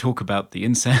we should talk about the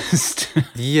incest.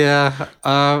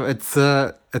 It's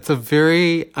a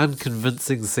very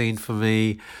unconvincing scene for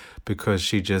me because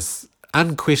she just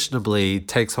unquestionably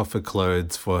takes off her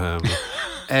clothes for him.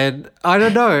 And I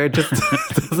don't know, it just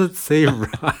doesn't seem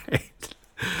right.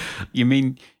 You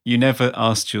mean you never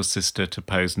asked your sister to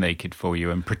pose naked for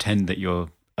you and pretend that you're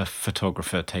a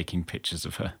photographer taking pictures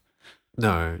of her?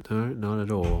 No, not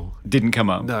at all. Didn't come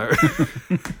up? No.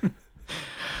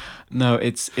 No,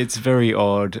 it's very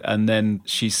odd. And then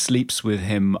she sleeps with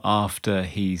him after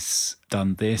he's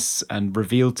done this and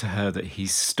revealed to her that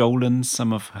he's stolen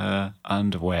some of her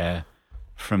underwear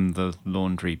from the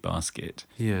laundry basket.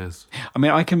 Yes. I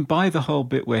mean, I can buy the whole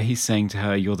bit where he's saying to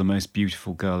her, "You're the most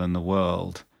beautiful girl in the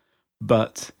world."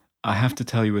 But I have to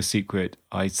tell you a secret.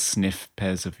 I sniff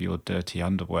pairs of your dirty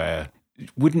underwear.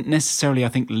 wouldn't necessarily, I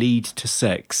think, lead to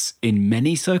sex in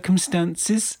many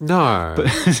circumstances. No, But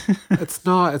it's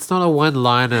not a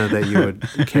one-liner that you would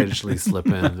casually slip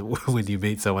in when you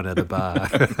meet someone at a bar.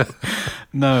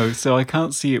 no, so I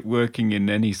can't see it working in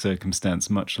any circumstance,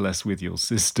 much less with your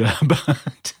sister.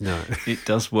 But No. it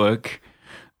does work.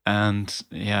 And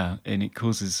it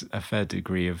causes a fair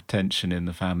degree of tension in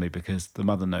the family because the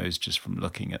mother knows just from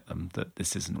looking at them that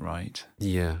this isn't right.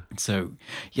 Yeah. So,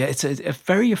 it's a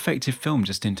very effective film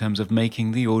just in terms of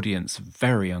making the audience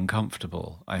very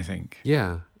uncomfortable, I think.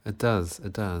 Yeah, it does.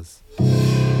 It does.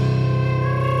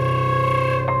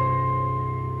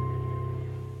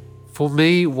 For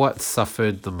me, what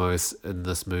suffered the most in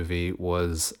this movie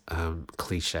was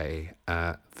cliche.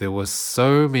 There were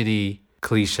so many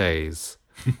cliches.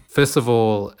 First of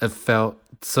all, it felt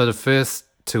so the first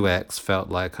two acts felt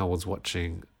like I was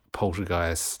watching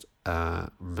Poltergeist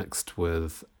mixed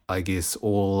with, I guess,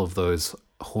 all of those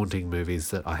haunting movies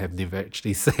that I have never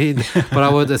actually seen, but I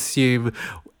would assume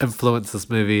influenced this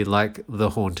movie, like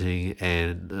The Haunting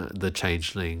and The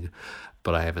Changeling,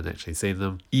 but I haven't actually seen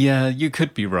them. Yeah, you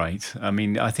could be right. I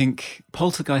mean, I think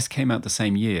Poltergeist came out the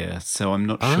same year, so I'm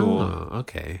not sure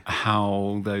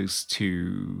how those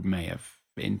two may have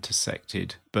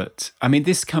intersected. But I mean,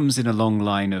 this comes in a long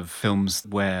line of films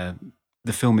where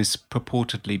the film is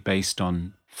purportedly based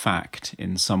on fact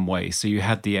in some way. So you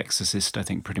had The Exorcist, I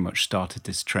think, pretty much started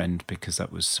this trend because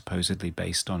that was supposedly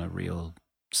based on a real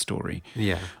story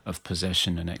of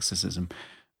possession and exorcism.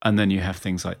 And then you have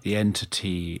things like The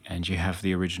Entity, and you have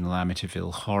the original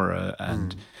Amityville Horror.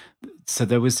 And so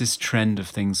there was this trend of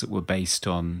things that were based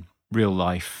on real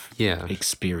life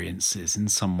experiences in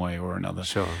some way or another.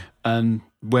 Sure. And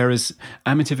whereas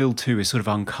Amityville 2 is sort of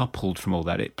uncoupled from all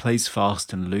that, it plays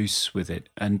fast and loose with it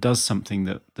and does something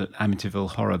that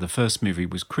Amityville Horror, the first movie,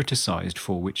 was criticised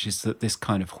for, which is that this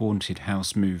kind of haunted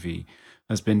house movie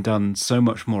has been done so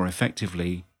much more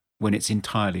effectively when it's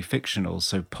entirely fictional.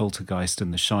 So Poltergeist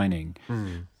and The Shining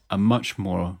are much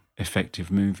more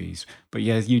effective movies. But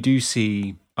yeah, you do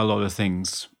see a lot of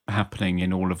things happening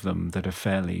in all of them that are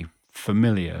fairly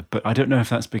familiar, but I don't know if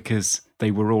that's because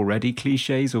they were already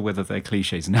cliches or whether they're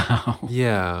cliches now.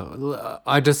 Yeah,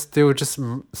 there were just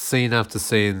scene after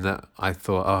scene that I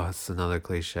thought, oh, it's another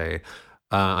cliche.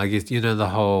 I guess, the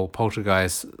whole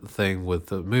Poltergeist thing with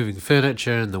the moving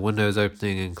furniture and the windows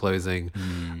opening and closing.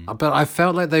 But I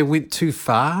felt like they went too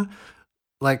far.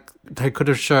 Like, they could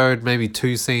have showed maybe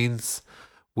two scenes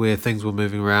where things were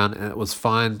moving around and it was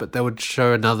fine, but they would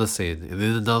show another scene and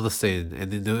then another scene,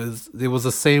 and then there was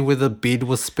a scene where the bed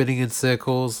was spinning in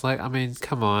circles. Like, I mean,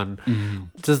 come on.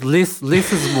 Just less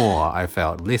is more, I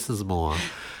felt. Less is more.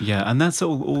 Yeah, and that's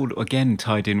all again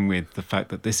tied in with the fact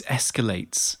that this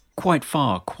escalates quite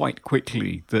far, quite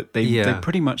quickly, that they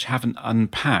pretty much haven't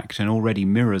unpacked and already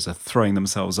mirrors are throwing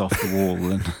themselves off the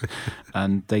wall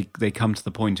and they come to the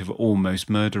point of almost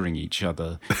murdering each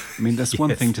other. I mean, that's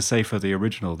one thing to say for the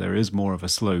original. There is more of a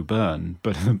slow burn,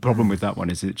 but the problem with that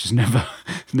one is it just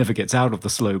never gets out of the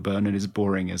slow burn and is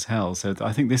boring as hell. So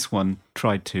I think this one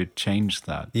tried to change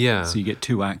that. Yeah. So you get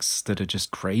two acts that are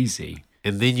just crazy.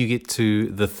 And then you get to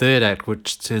the third act,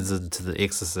 which turns into The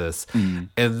Exorcist. And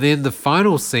then the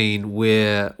final scene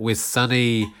where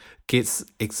Sonny gets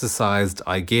exorcised,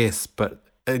 I guess, but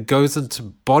it goes into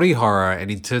body horror and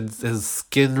his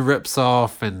skin rips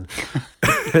off and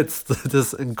it's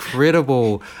this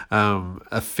incredible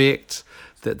effect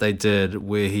that they did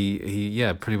where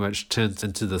he pretty much turns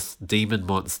into this demon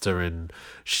monster and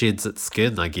sheds its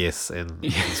skin, I guess, and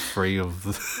he's free of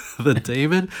the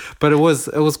demon. But it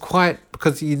was quite,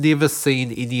 because you never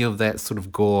seen any of that sort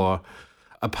of gore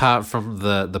apart from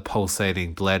the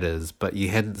pulsating bladders, but you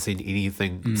hadn't seen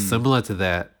anything similar to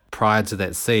that prior to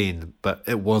that scene, but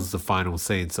it was the final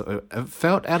scene, so it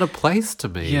felt out of place to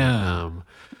me.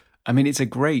 I mean, it's a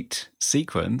great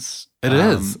sequence. It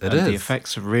is. The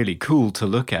effects are really cool to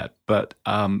look at. But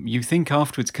you think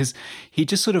afterwards, because he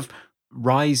just sort of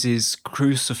rises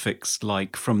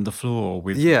crucifix-like from the floor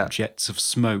with jets of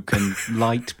smoke and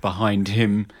light behind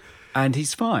him, and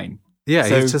he's fine. Yeah,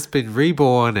 so, he's just been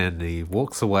reborn and he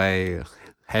walks away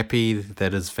happy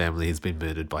that his family has been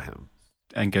murdered by him.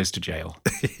 And goes to jail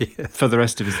for the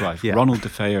rest of his life. Yeah. Ronald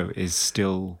DeFeo is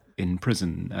still in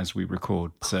prison as we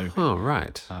record. So,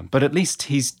 right. But at least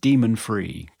he's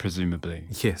demon-free, presumably.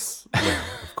 Yes, yeah,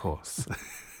 of course.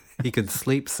 He can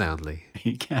sleep soundly.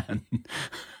 He can.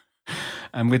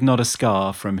 And with not a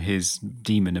scar from his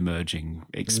demon-emerging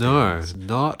experience. No,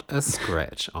 not a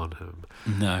scratch on him.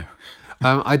 No.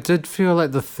 I did feel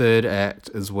like the third act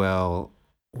as well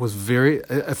was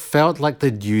it felt like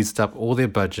they'd used up all their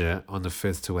budget on the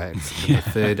first two acts. And the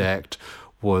third act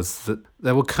was that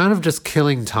they were kind of just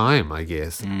killing time, I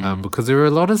guess, because there were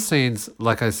a lot of scenes.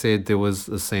 Like I said, there was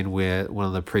a scene where one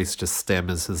of the priests just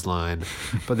stammers his line,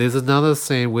 but there's another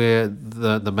scene where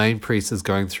the main priest is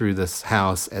going through this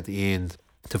house at the end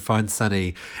to find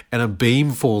Sonny, and a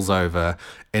beam falls over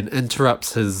and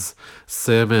interrupts his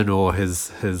sermon or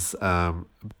his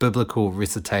biblical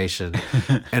recitation,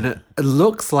 and it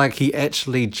looks like he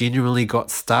actually genuinely got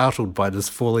startled by this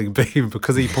falling beam,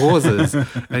 because he pauses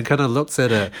and kind of looks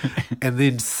at it and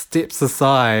then steps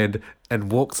aside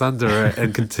and walks under it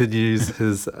and continues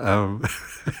his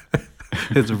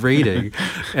his reading.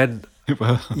 And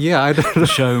well, yeah, I don't know. the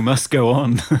show must go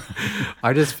on.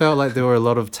 I just felt like there were a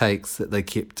lot of takes that they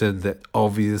kept in that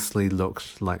obviously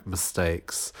looked like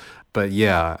mistakes. But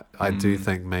yeah, I do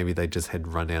think maybe they just had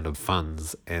run out of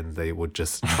funds and they were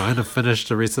just trying to finish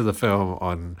the rest of the film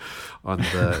on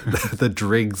the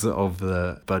dregs of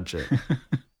the budget.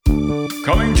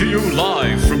 Coming to you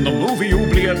live from the Movie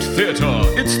Oubliette Theatre,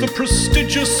 it's the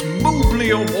prestigious Mobley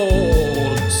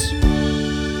Awards.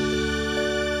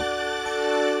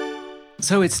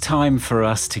 So it's time for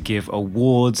us to give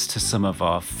awards to some of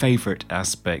our favourite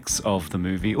aspects of the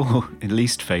movie, or at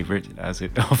least favourite, as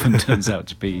it often turns out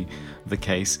to be the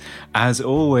case. As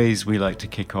always, we like to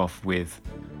kick off with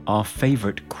our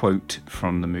favourite quote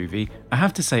from the movie. I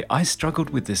have to say, I struggled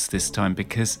with this time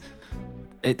because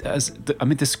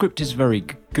the script is very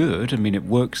good. I mean, it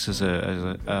works as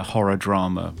a horror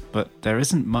drama, but there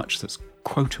isn't much that's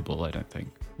quotable, I don't think.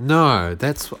 No,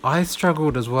 I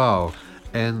struggled as well.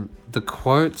 And the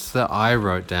quotes that I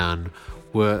wrote down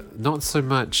were not so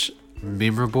much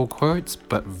memorable quotes,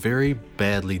 but very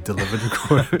badly delivered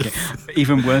quotes. Okay.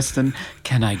 Even worse than,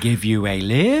 "Can I give you a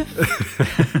lift?"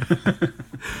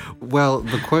 Well,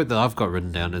 the quote that I've got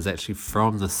written down is actually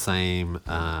from the same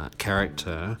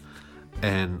character,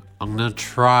 and I'm going to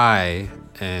try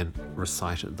and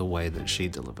recite it the way that she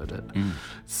delivered it.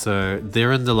 So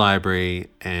they're in the library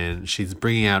and she's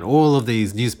bringing out all of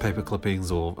these newspaper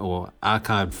clippings or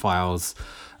archived files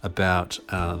about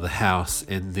the house,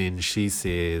 and then she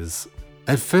says,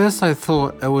 "At first I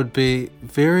thought it would be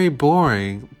very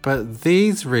boring, but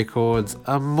these records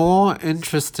are more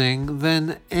interesting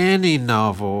than any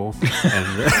novel."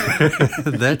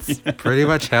 And that's pretty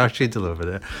much how she delivered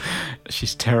it.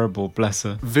 She's terrible, bless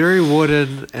her. Very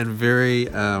wooden and very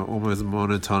almost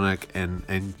monotonic,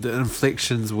 and the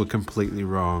inflections were completely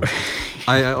wrong.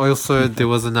 There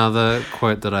was another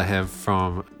quote that I have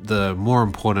from the more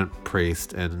important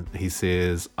priest, and he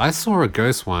says, "I saw a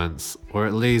ghost once, or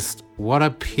at least what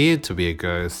appeared to be a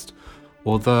ghost.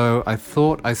 Although I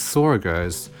thought I saw a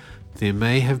ghost, there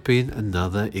may have been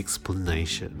another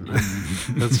explanation."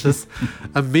 It's just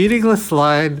a meaningless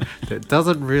line that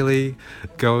doesn't really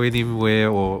go anywhere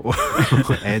or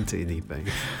add to anything.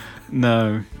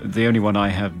 No, the only one I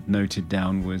have noted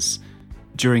down was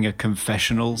during a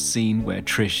confessional scene where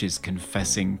Trish is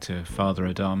confessing to Father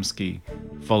Adamski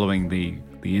following the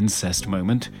incest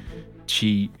moment.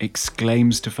 She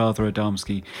exclaims to Father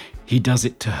Adamski, "He does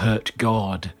it to hurt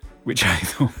God," which I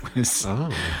thought was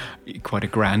quite a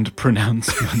grand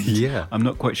pronouncement. Yeah. I'm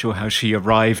not quite sure how she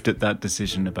arrived at that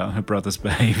decision about her brother's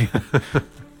behaviour.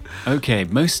 Okay,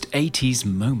 most 80s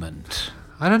moment.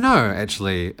 I don't know,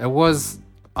 actually.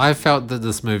 I felt that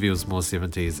this movie was more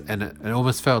 70s, and it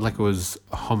almost felt like it was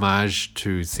a homage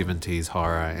to 70s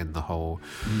horror and the whole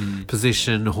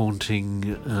possession,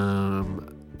 haunting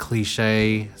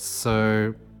cliche.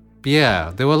 So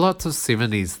yeah, there were lots of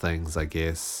 70s things, I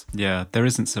guess. Yeah, there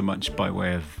isn't so much by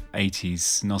way of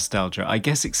 80s nostalgia, I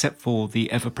guess, except for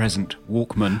the ever-present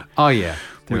Walkman. Oh yeah,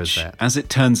 there which, is that. as it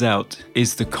turns out,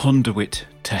 is the conduit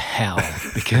to hell,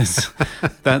 because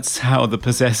that's how the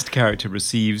possessed character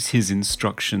receives his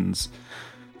instructions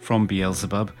from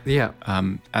Beelzebub. Yeah.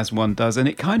 As one does. And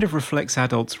it kind of reflects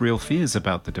adults' real fears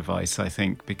about the device, I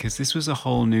think, because this was a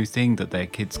whole new thing that their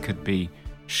kids could be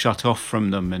shut off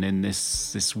from them and in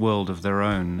this world of their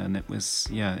own. And it was,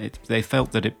 they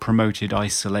felt that it promoted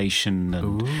isolation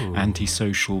and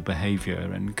antisocial behavior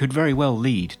and could very well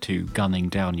lead to gunning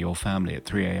down your family at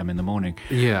 3 a.m. in the morning.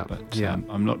 Yeah. But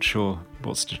I'm not sure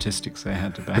what statistics they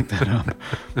had to back that up.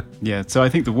 Yeah, so I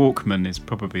think the Walkman is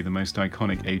probably the most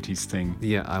iconic 80s thing.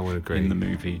 Yeah, I would agree. In the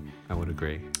movie. I would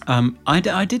agree.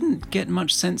 I didn't get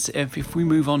much sense if we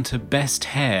move on to best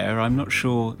hair. I'm not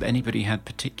sure anybody had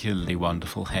particularly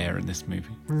wonderful hair in this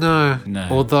movie. No. No.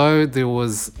 Although there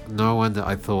was no one that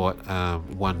I thought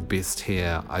won best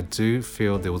hair, I do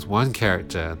feel there was one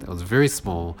character that was very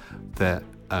small that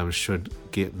should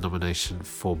get nomination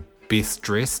for best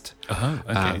dressed. Oh,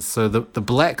 okay. So the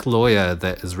black lawyer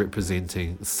that is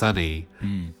representing Sonny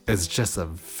is just a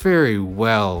very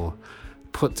well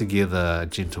put together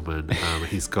gentleman.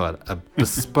 He's got a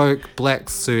bespoke black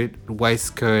suit,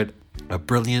 waistcoat, a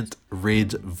brilliant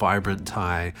red vibrant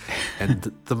tie,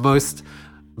 and the most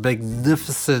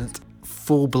magnificent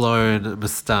full-blown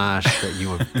moustache that you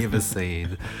have ever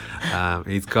seen.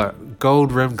 He's got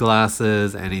gold rimmed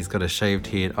glasses and he's got a shaved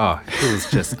head. Oh, it was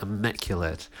just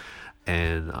immaculate.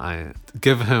 And I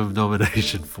give him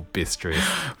nomination for best dress.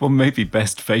 Well, maybe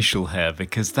best facial hair,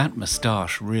 because that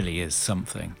moustache really is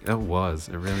something. It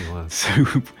really was. So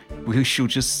we shall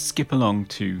just skip along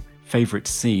to favourite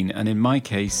scene. And in my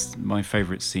case, my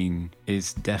favourite scene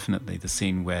is definitely the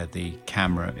scene where the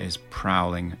camera is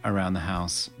prowling around the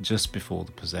house just before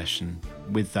the possession,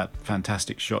 with that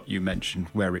fantastic shot you mentioned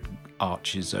where it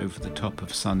arches over the top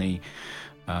of Sonny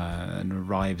and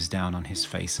arrives down on his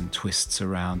face and twists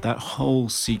around. That whole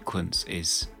sequence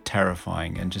is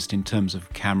terrifying, and just in terms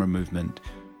of camera movement,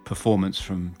 performance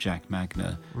from Jack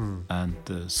Magner and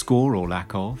the score, or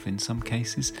lack of in some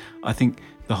cases, I think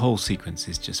the whole sequence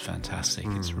is just fantastic.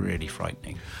 It's really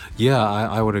frightening. Yeah,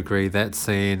 I would agree. That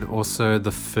scene, also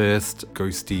the first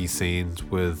ghosty scenes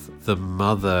with the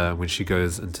mother when she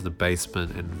goes into the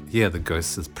basement, and the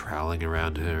ghost is prowling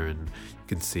around her, and you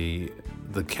can see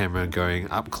the camera going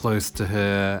up close to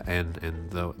her, and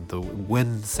the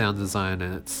wind sound design,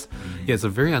 and it's a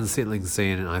very unsettling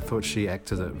scene, and I thought she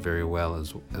acted it very well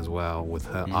as well, with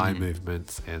her eye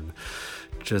movements and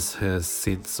just her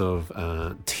sense of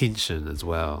tension as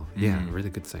well. Really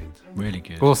good scene. Really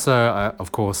good. Also,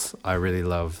 of course, I really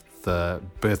love the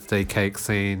birthday cake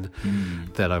scene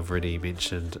that I've already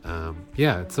mentioned.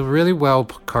 It's a really well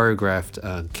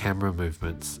choreographed camera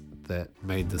movements that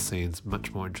made the scenes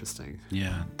much more interesting.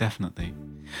 Yeah, definitely.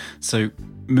 So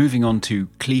moving on to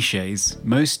cliches,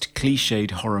 most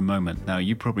cliched horror moment. Now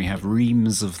you probably have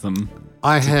reams of them.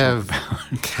 I have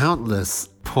countless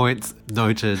points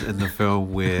noted in the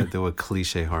film where there were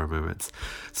cliche horror moments.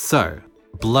 So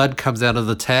blood comes out of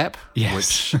the tap,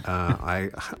 which I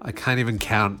can't even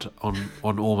count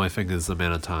on all my fingers the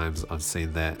amount of times I've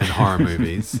seen that in horror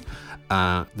movies.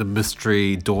 The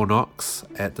mystery door knocks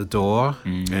at the door,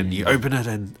 and you open it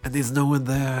and there's no one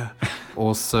there.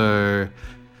 Also,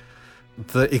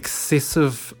 the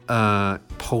excessive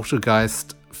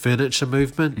poltergeist furniture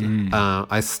movement.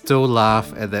 I still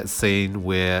laugh at that scene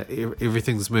where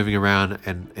everything's moving around,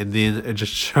 and then it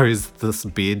just shows this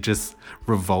bed just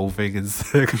revolving in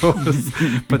circles,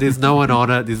 but there's no one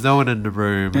on it, there's no one in the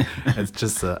room. It's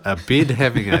just a bed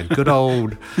having a good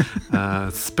old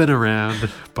spin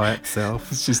around by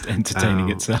itself. It's just entertaining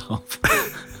itself.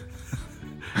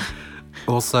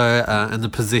 Also, in the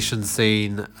possession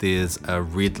scene, there's a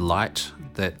red light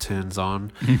that turns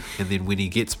on, and then when he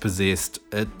gets possessed,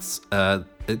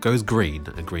 it goes green,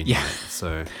 a green light.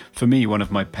 So for me, one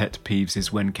of my pet peeves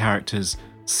is when characters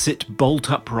sit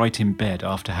bolt upright in bed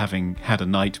after having had a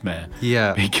nightmare.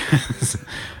 Yeah. Because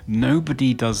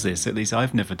nobody does this. At least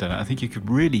I've never done it. I think you could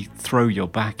really throw your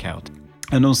back out.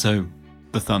 And also,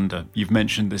 the thunder. You've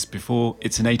mentioned this before.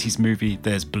 It's an 80s movie.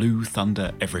 There's blue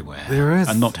thunder everywhere. There is.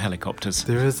 And not helicopters.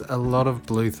 There is a lot of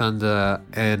blue thunder.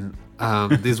 And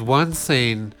there's one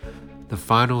scene, the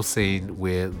final scene,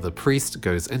 where the priest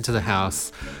goes into the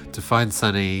house to find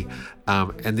Sonny.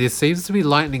 And there seems to be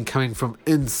lightning coming from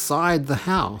inside the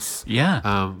house.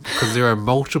 Yeah. Because there are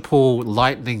multiple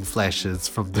lightning flashes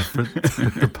from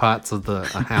different parts of the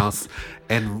house,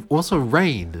 and also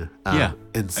rain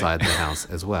inside the house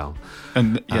as well.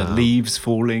 And leaves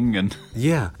falling. And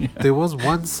there was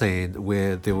one scene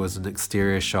where there was an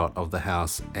exterior shot of the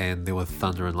house and there was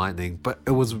thunder and lightning, but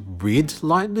it was red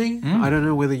lightning. I don't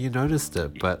know whether you noticed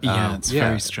it, but it's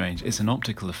very strange. It's an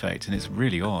optical effect and it's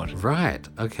really odd. Right.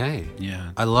 Okay.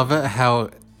 Yeah. I love it how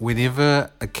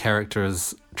whenever a character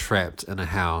is trapped in a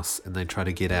house and they try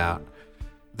to get out,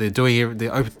 they're trying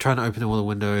to open all the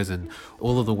windows, and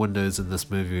all of the windows in this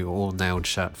movie are all nailed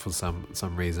shut for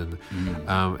some reason.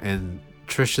 And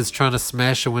Trish is trying to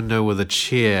smash a window with a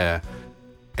chair,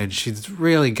 and she's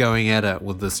really going at it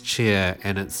with this chair,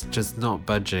 and it's just not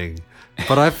budging.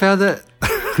 But I found it,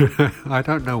 I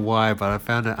don't know why, but I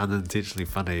found it unintentionally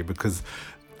funny because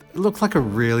it looked like a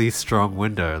really strong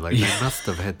window. Like they must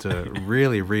have had to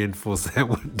really reinforce that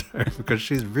window because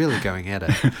she's really going at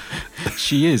it.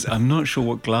 She is. I'm not sure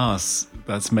what glass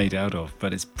that's made out of,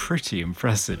 but it's pretty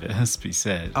impressive, it has to be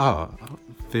said. Oh,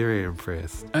 very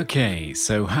impressed. Okay,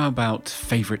 so how about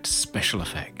favourite special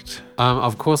effect?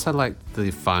 Of course, I like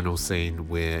the final scene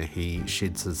where he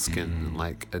sheds his skin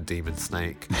like a demon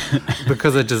snake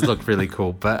because it just looked really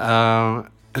cool. But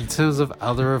in terms of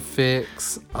other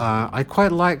effects, I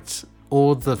quite liked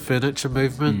all the furniture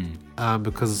movement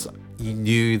because you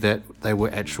knew that they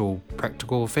were actual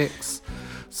practical effects.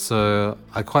 So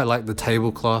I quite like the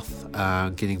tablecloth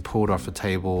getting pulled off a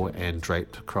table and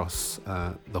draped across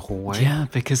the hallway. Yeah,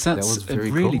 because that's was a very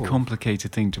really cool.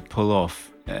 complicated thing to pull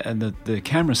off. And the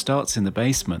camera starts in the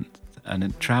basement and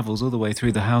it travels all the way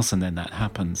through the house, and then that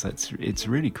happens. It's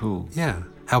really cool. Yeah.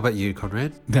 How about you,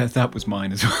 Conrad? That was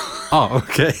mine as well. Oh,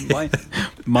 okay.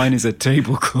 Mine is a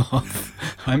tablecloth.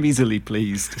 I'm easily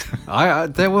pleased.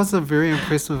 That was a very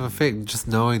impressive effect, just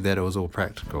knowing that it was all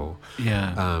practical.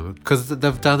 Yeah. Because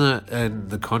they've done it in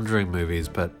the Conjuring movies,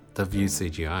 but they've used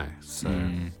CGI. So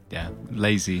Yeah,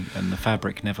 lazy, and the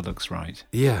fabric never looks right.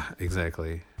 yeah,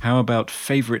 exactly. How about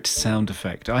favourite sound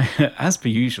effect? As per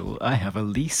usual, I have a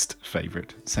least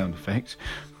favourite sound effect,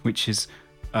 which is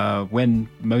when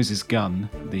Moses Gunn,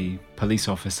 the police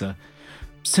officer,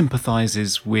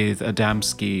 sympathises with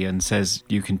Adamski and says,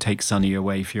 "You can take Sonny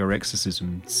away for your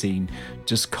exorcism scene.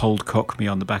 Just cold cock me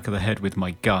on the back of the head with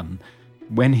my gun."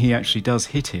 When he actually does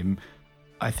hit him,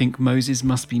 I think Moses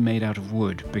must be made out of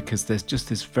wood, because there's just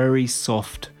this very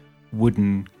soft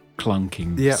wooden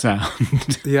clunking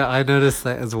sound. Yeah, I noticed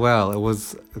that as well. It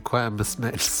was quite a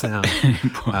mismatched sound.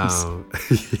 It was.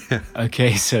 Yeah.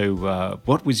 Okay, so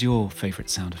what was your favourite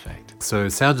sound effect? So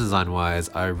sound design wise,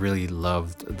 I really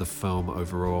loved the film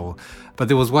overall. But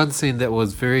there was one scene that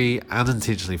was very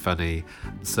unintentionally funny.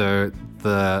 So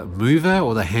the mover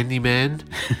or the handyman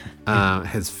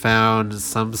has found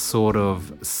some sort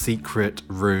of secret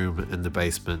room in the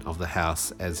basement of the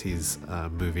house as he's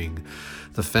moving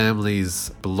the family's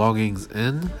belongings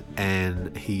in,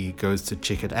 and he goes to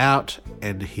check it out,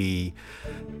 and he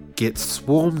gets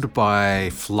swarmed by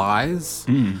flies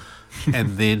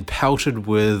and then pelted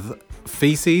with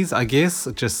feces, I guess,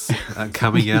 just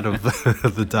coming out of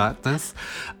the darkness.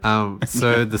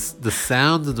 So the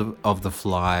sound of the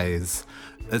flies,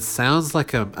 it sounds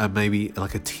like a maybe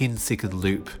like a 10-second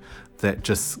loop that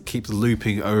just keeps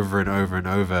looping over and over and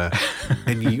over.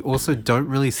 And you also don't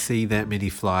really see that many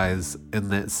flies in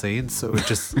that scene, so it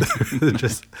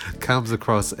just comes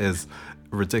across as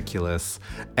ridiculous,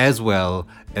 as well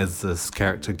as this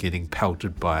character getting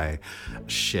pelted by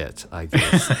shit, I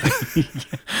guess. Yeah.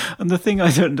 And the thing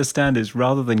I don't understand is,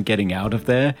 rather than getting out of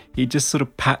there, he just sort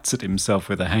of pats at himself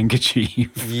with a handkerchief.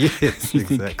 Yes, You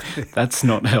think, exactly. that's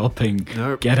not helping.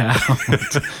 Nope. Get out.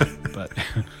 But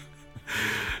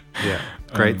Yeah,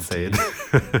 great scene.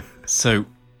 so,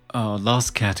 our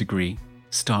last category,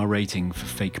 star rating for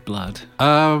fake blood.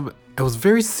 It was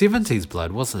very 70s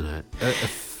blood, wasn't it?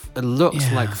 It looks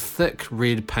Yeah. like thick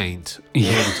red paint all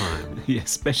the time. Yeah,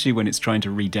 especially when it's trying to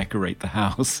redecorate the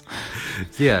house.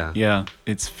 Yeah. Yeah,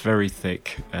 it's very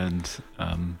thick and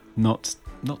not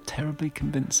terribly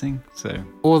convincing. So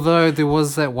Although there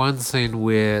was that one scene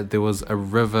where there was a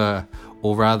river,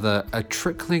 or rather a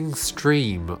trickling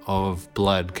stream of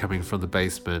blood coming from the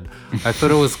basement. I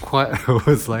thought it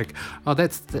was like, oh,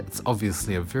 that's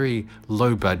obviously a very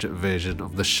low budget version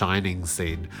of the Shining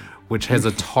scene, which has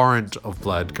a torrent of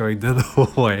blood going down the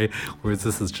hallway, whereas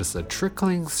this is just a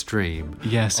trickling stream.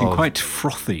 yes, and quite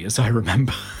frothy, as I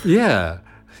remember. Yeah,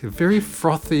 very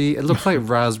frothy. It looks like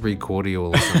raspberry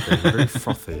cordial or something. Very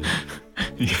frothy.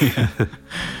 Yeah.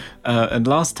 And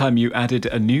last time you added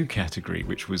a new category,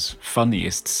 which was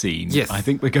funniest scene. Yes. I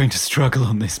think we're going to struggle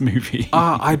on this movie.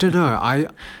 I don't know.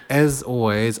 As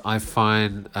always, I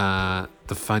find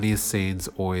the funniest scenes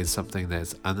always something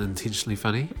that's unintentionally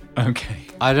funny. Okay.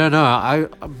 I don't know.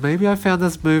 Maybe I found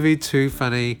this movie too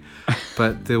funny,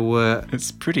 but there were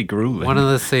It's pretty grueling. one of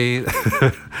the scenes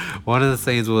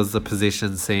was the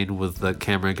possession scene with the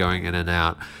camera going in and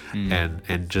out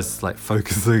and just like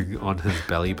focusing on his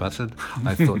belly button.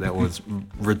 I thought that was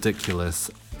ridiculous,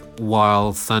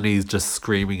 while Sonny's just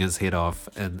screaming his head off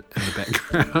in the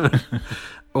background.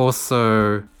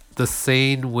 Also, the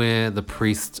scene where the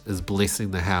priest is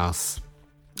blessing the house,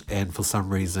 and for some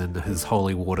reason his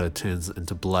holy water turns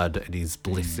into blood, and he's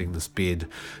blessing this bed,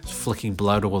 flicking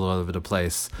blood all over the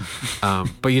place.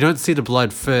 But you don't see the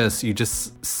blood first, you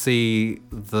just see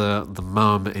the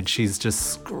mum, and she's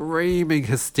just screaming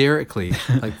hysterically,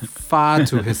 like far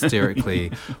too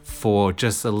hysterically, for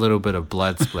just a little bit of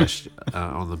blood splash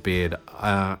on the bed.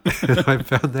 I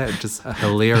found that just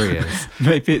hilarious.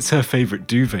 Maybe it's her favourite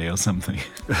duvet or something.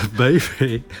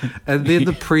 Maybe. And then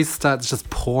the priest starts just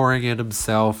pouring at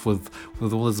himself with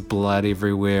all his blood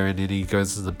everywhere, and then he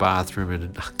goes to the bathroom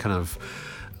and kind of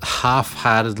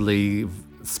half-heartedly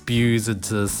spews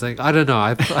into the sink. I don't know.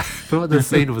 I thought the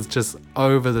scene was just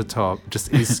over the top,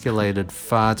 just escalated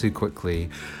far too quickly.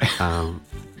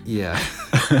 Yeah.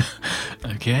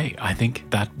 Okay, I think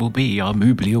that will be our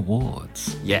Moobly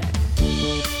Awards. Yeah.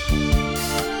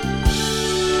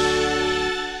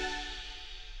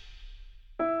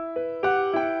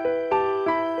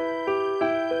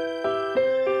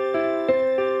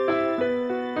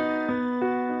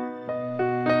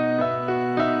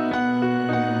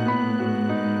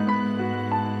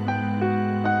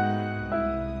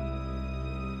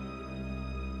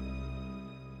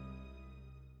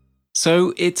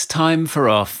 So it's time for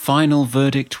our final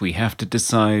verdict. We have to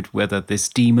decide whether this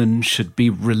demon should be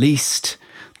released,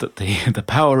 that the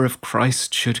power of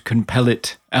Christ should compel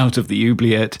it out of the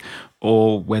oubliette,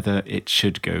 or whether it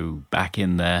should go back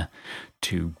in there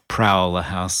to prowl the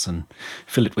house and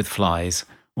fill it with flies.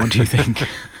 What do you think?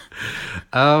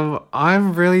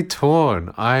 I'm really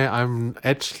torn. I'm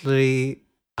actually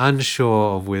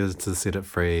unsure of whether to set it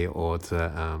free or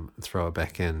to throw it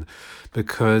back in,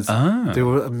 because there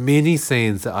were many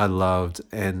scenes that I loved,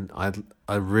 and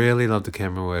I really loved the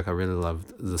camera work. I really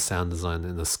loved the sound design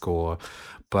and the score,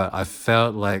 but I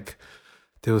felt like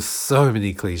there were so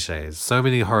many cliches, so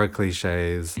many horror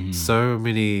cliches, so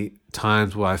many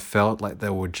times where I felt like they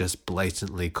were just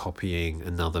blatantly copying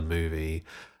another movie,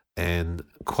 and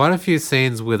quite a few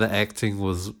scenes where the acting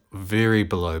was very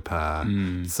below par.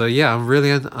 So yeah, I'm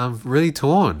really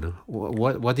torn.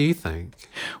 What do you think?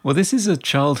 Well, this is a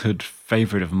childhood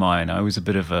favorite of mine. I was a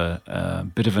bit of an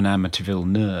Amityville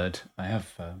nerd. I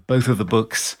have both of the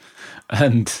books,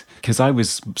 and because I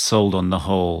was sold on the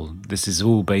whole, this is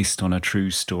all based on a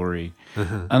true story.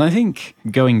 And I think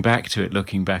going back to it,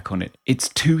 looking back on it, it's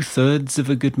 2/3 of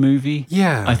a good movie.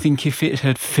 Yeah. I think if it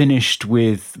had finished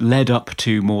with, led up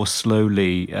to more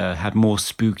slowly, had more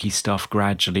spooky stuff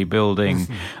gradually building,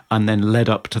 and then led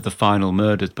up to the final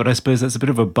murders. But I suppose that's a bit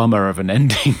of a bummer of an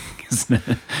ending, isn't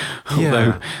it?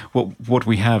 Yeah. Although what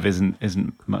we have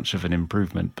isn't much of an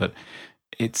improvement, but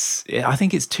I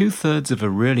think it's 2/3 of a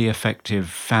really effective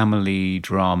family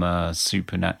drama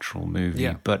supernatural movie.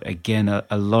 Yeah. But again,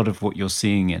 a lot of what you're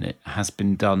seeing in it has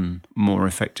been done more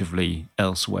effectively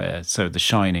elsewhere. So The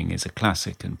Shining is a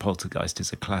classic, and Poltergeist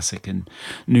is a classic, and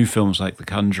new films like The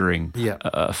Conjuring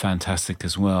are fantastic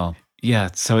as well. Yeah,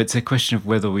 so it's a question of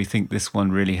whether we think this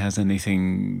one really has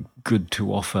anything good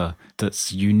to offer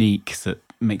that's unique, that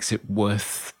makes it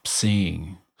worth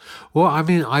seeing. Well, I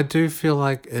mean, I do feel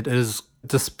like it is,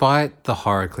 despite the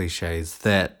horror cliches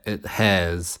that it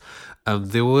has,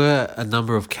 there were a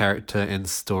number of character and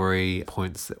story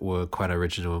points that were quite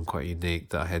original and quite unique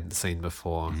that I hadn't seen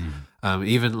before.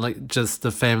 Even like just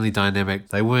the family dynamic,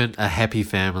 they weren't a happy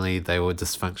family, they were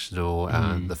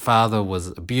dysfunctional. The father was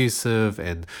abusive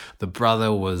and the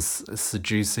brother was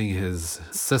seducing his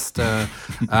sister.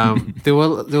 There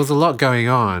was a lot going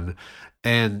on.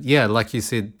 And yeah, like you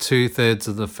said, 2/3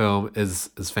 of the film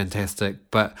is fantastic.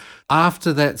 But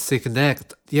after that second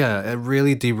act, it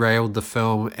really derailed the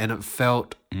film, and I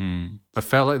felt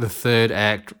like the third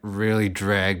act really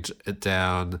dragged it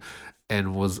down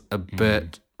and was a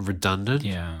bit redundant.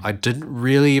 Yeah. I didn't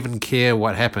really even care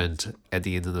what happened at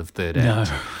the end of the third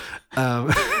act.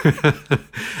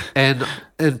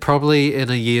 And probably in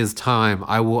a year's time,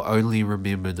 I will only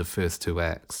remember the first two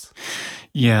acts.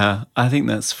 Yeah, I think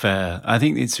that's fair. I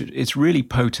think it's really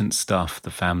potent stuff,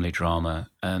 the family drama.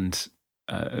 And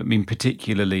I mean,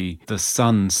 particularly the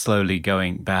son slowly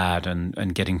going bad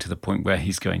and getting to the point where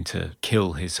he's going to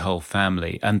kill his whole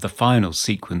family. And the final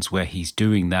sequence where he's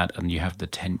doing that, and you have the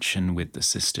tension with the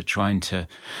sister trying to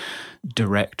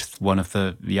direct one of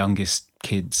the youngest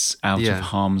kids out of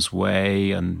harm's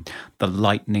way, and the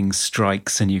lightning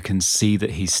strikes and you can see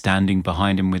that he's standing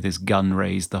behind him with his gun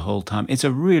raised the whole time. It's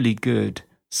a really good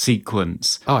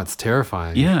sequence. Oh, it's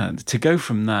terrifying. Yeah, to go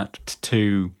from that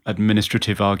to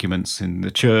administrative arguments in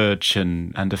the church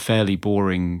and a fairly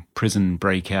boring prison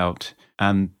breakout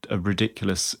and a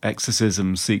ridiculous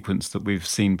exorcism sequence that we've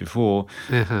seen before.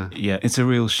 Yeah, it's a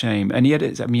real shame. And yet,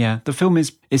 the film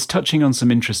is touching on some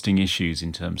interesting issues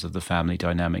in terms of the family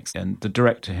dynamics. And the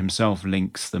director himself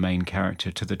links the main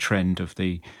character to the trend of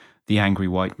the angry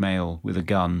white male with a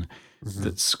gun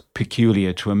that's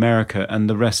peculiar to America. And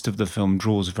the rest of the film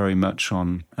draws very much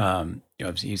on...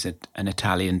 obviously he's an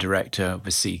Italian director.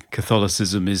 Obviously,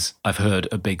 Catholicism is, I've heard,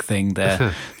 a big thing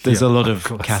there. There's a lot of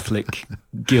Catholic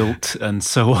guilt and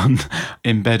so on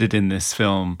embedded in this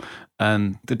film.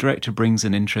 And the director brings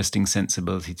an interesting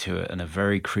sensibility to it and a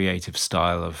very creative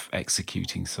style of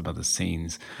executing some of the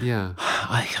scenes. Yeah.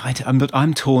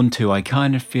 I'm torn too. I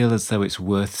kind of feel as though it's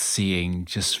worth seeing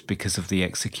just because of the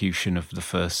execution of the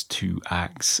first two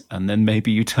acts. And then maybe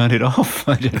you turn it off.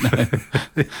 I don't know.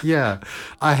 Yeah.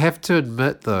 I have to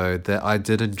admit, though, that I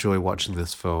did enjoy watching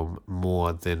this film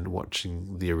more than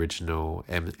watching the original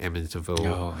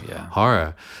Amityville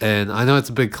horror. And I know it's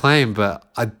a big claim, but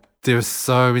there's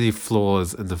so many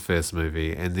flaws in the first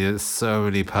movie, and there's so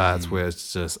many parts where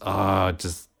it's just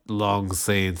long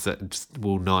scenes that just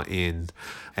will not end,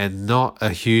 and not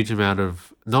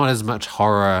as much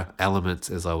horror elements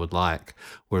as I would like,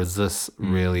 whereas this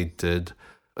really did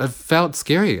It felt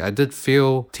scary. I did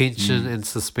feel tension and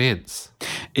suspense.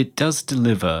 It does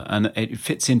deliver, and it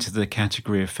fits into the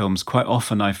category of films. Quite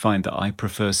often I find that I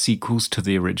prefer sequels to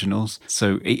the originals.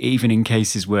 So even in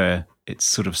cases where it's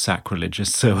sort of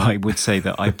sacrilegious, so I would say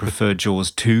that I prefer Jaws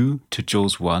 2 to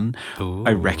Jaws 1. Ooh.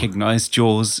 I recognise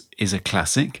Jaws is a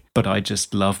classic, but I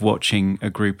just love watching a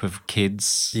group of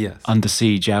kids under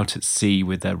siege out at sea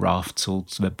with their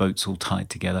their boats all tied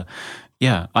together.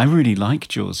 Yeah, I really like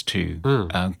Jaws 2,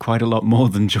 quite a lot more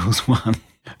than Jaws 1.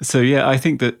 So yeah, I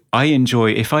think that I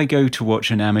enjoy, if I go to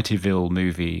watch an Amityville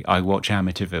movie, I watch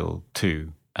Amityville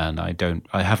 2. And I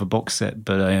have a box set,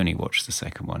 but I only watch the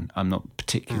second one. I'm not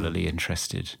particularly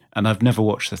interested. And I've never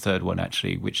watched the third one,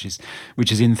 actually, which is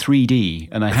in 3D.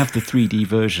 And I have the 3D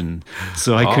version,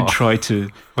 so I could try to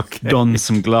don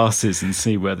some glasses and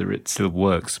see whether it still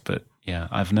works. But yeah,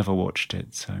 I've never watched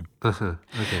it. So, Okay.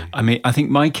 I mean, I think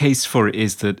my case for it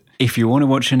is that if you want to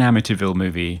watch an Amityville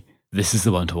movie, this is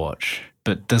the one to watch.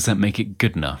 But does that make it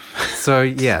good enough? So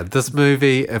yeah, this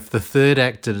movie, if the third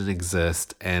act didn't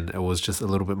exist and it was just a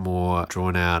little bit more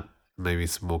drawn out, maybe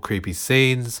some more creepy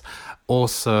scenes.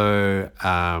 Also,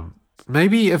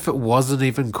 maybe if it wasn't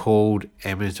even called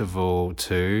Amityville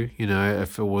 2, you know,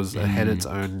 if it was it had its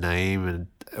own name, and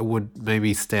it would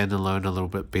maybe stand alone a little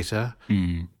bit better.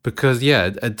 Because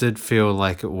yeah, it did feel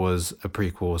like it was a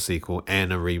prequel, sequel,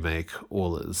 and a remake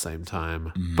all at the same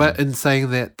time. But in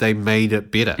saying that, they made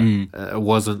it better. It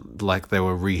wasn't like they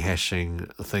were rehashing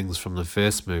things from the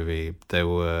first movie. They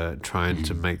were trying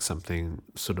to make something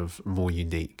sort of more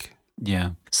unique.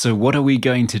 Yeah. So what are we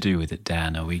going to do with it,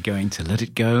 Dan? Are we going to let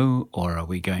it go, or are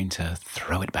we going to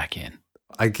throw it back in?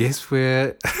 I guess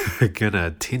we're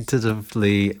gonna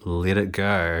tentatively let it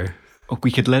go. Or we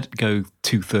could let it go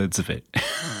 2/3 of it.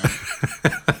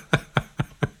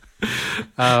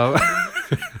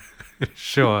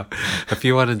 Sure. If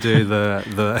you want to do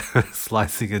the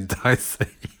slicing and dicing.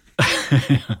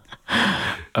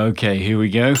 Okay, here we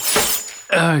go.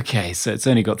 Okay, so it's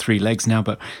only got 3 legs now,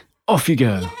 but off you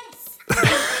go.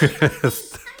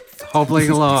 Hobbling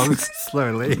along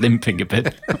slowly. Limping a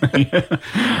bit.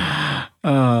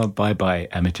 Bye-bye,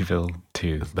 Amityville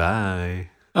 2. Bye.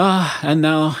 And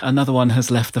now another one has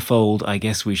left the fold. I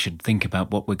guess we should think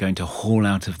about what we're going to haul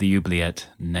out of the oubliette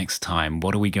next time.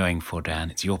 What are we going for, Dan?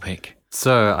 It's your pick.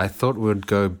 So I thought we'd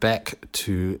go back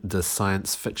to the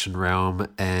science fiction realm,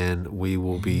 and we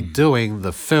will be doing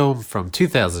the film from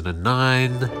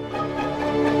 2009,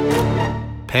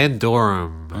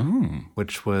 Pandorum,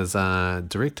 which was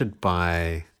directed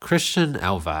by Christian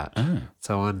Alvart,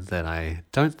 someone that I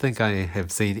don't think I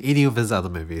have seen any of his other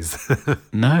movies.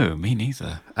 No, me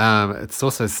neither. It's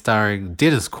also starring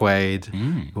Dennis Quaid,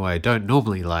 who I don't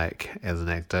normally like as an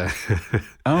actor.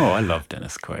 Oh, I love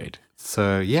Dennis Quaid.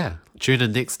 So yeah, tune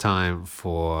in next time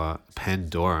for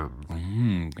Pandorum.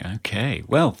 Okay.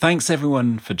 Well, thanks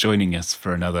everyone for joining us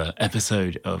for another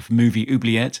episode of Movie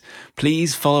Oubliette.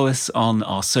 Please follow us on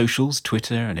our socials,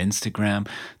 Twitter and Instagram.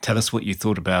 Tell us what you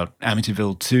thought about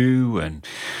Amityville 2 and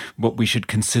what we should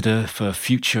consider for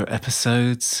future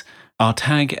episodes. Our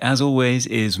tag, as always,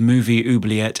 is Movie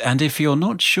Oubliette. And if you're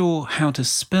not sure how to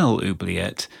spell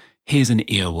oubliette, here's an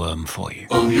earworm for you.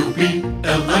 Oubliette.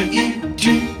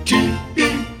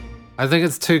 I think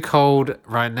it's too cold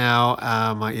right now.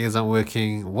 My ears aren't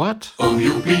working. What?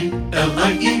 Oubliette.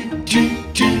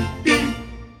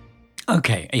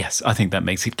 Okay, yes, I think that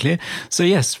makes it clear. So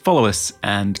yes, follow us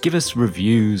and give us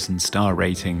reviews and star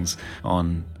ratings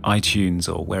on iTunes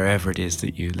or wherever it is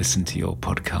that you listen to your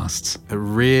podcasts. It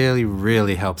really,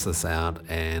 really helps us out,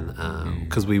 and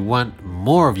because we want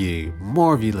more of you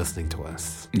listening to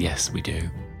us. Yes, we do.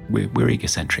 We're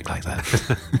egocentric like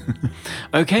that.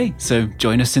 Okay, so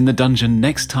join us in the dungeon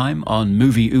next time on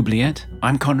Movie Oubliette.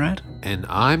 I'm Conrad. And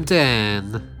I'm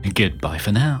Dan. Goodbye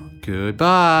for now.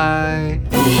 Goodbye.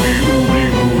 We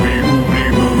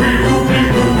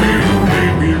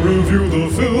review the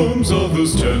films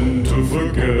others tend to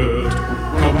forget.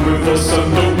 Come with us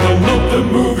and open up the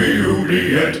Movie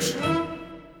Oubliette.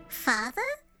 Father,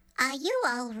 are you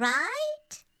all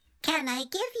right? Can I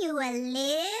give you a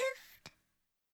lift?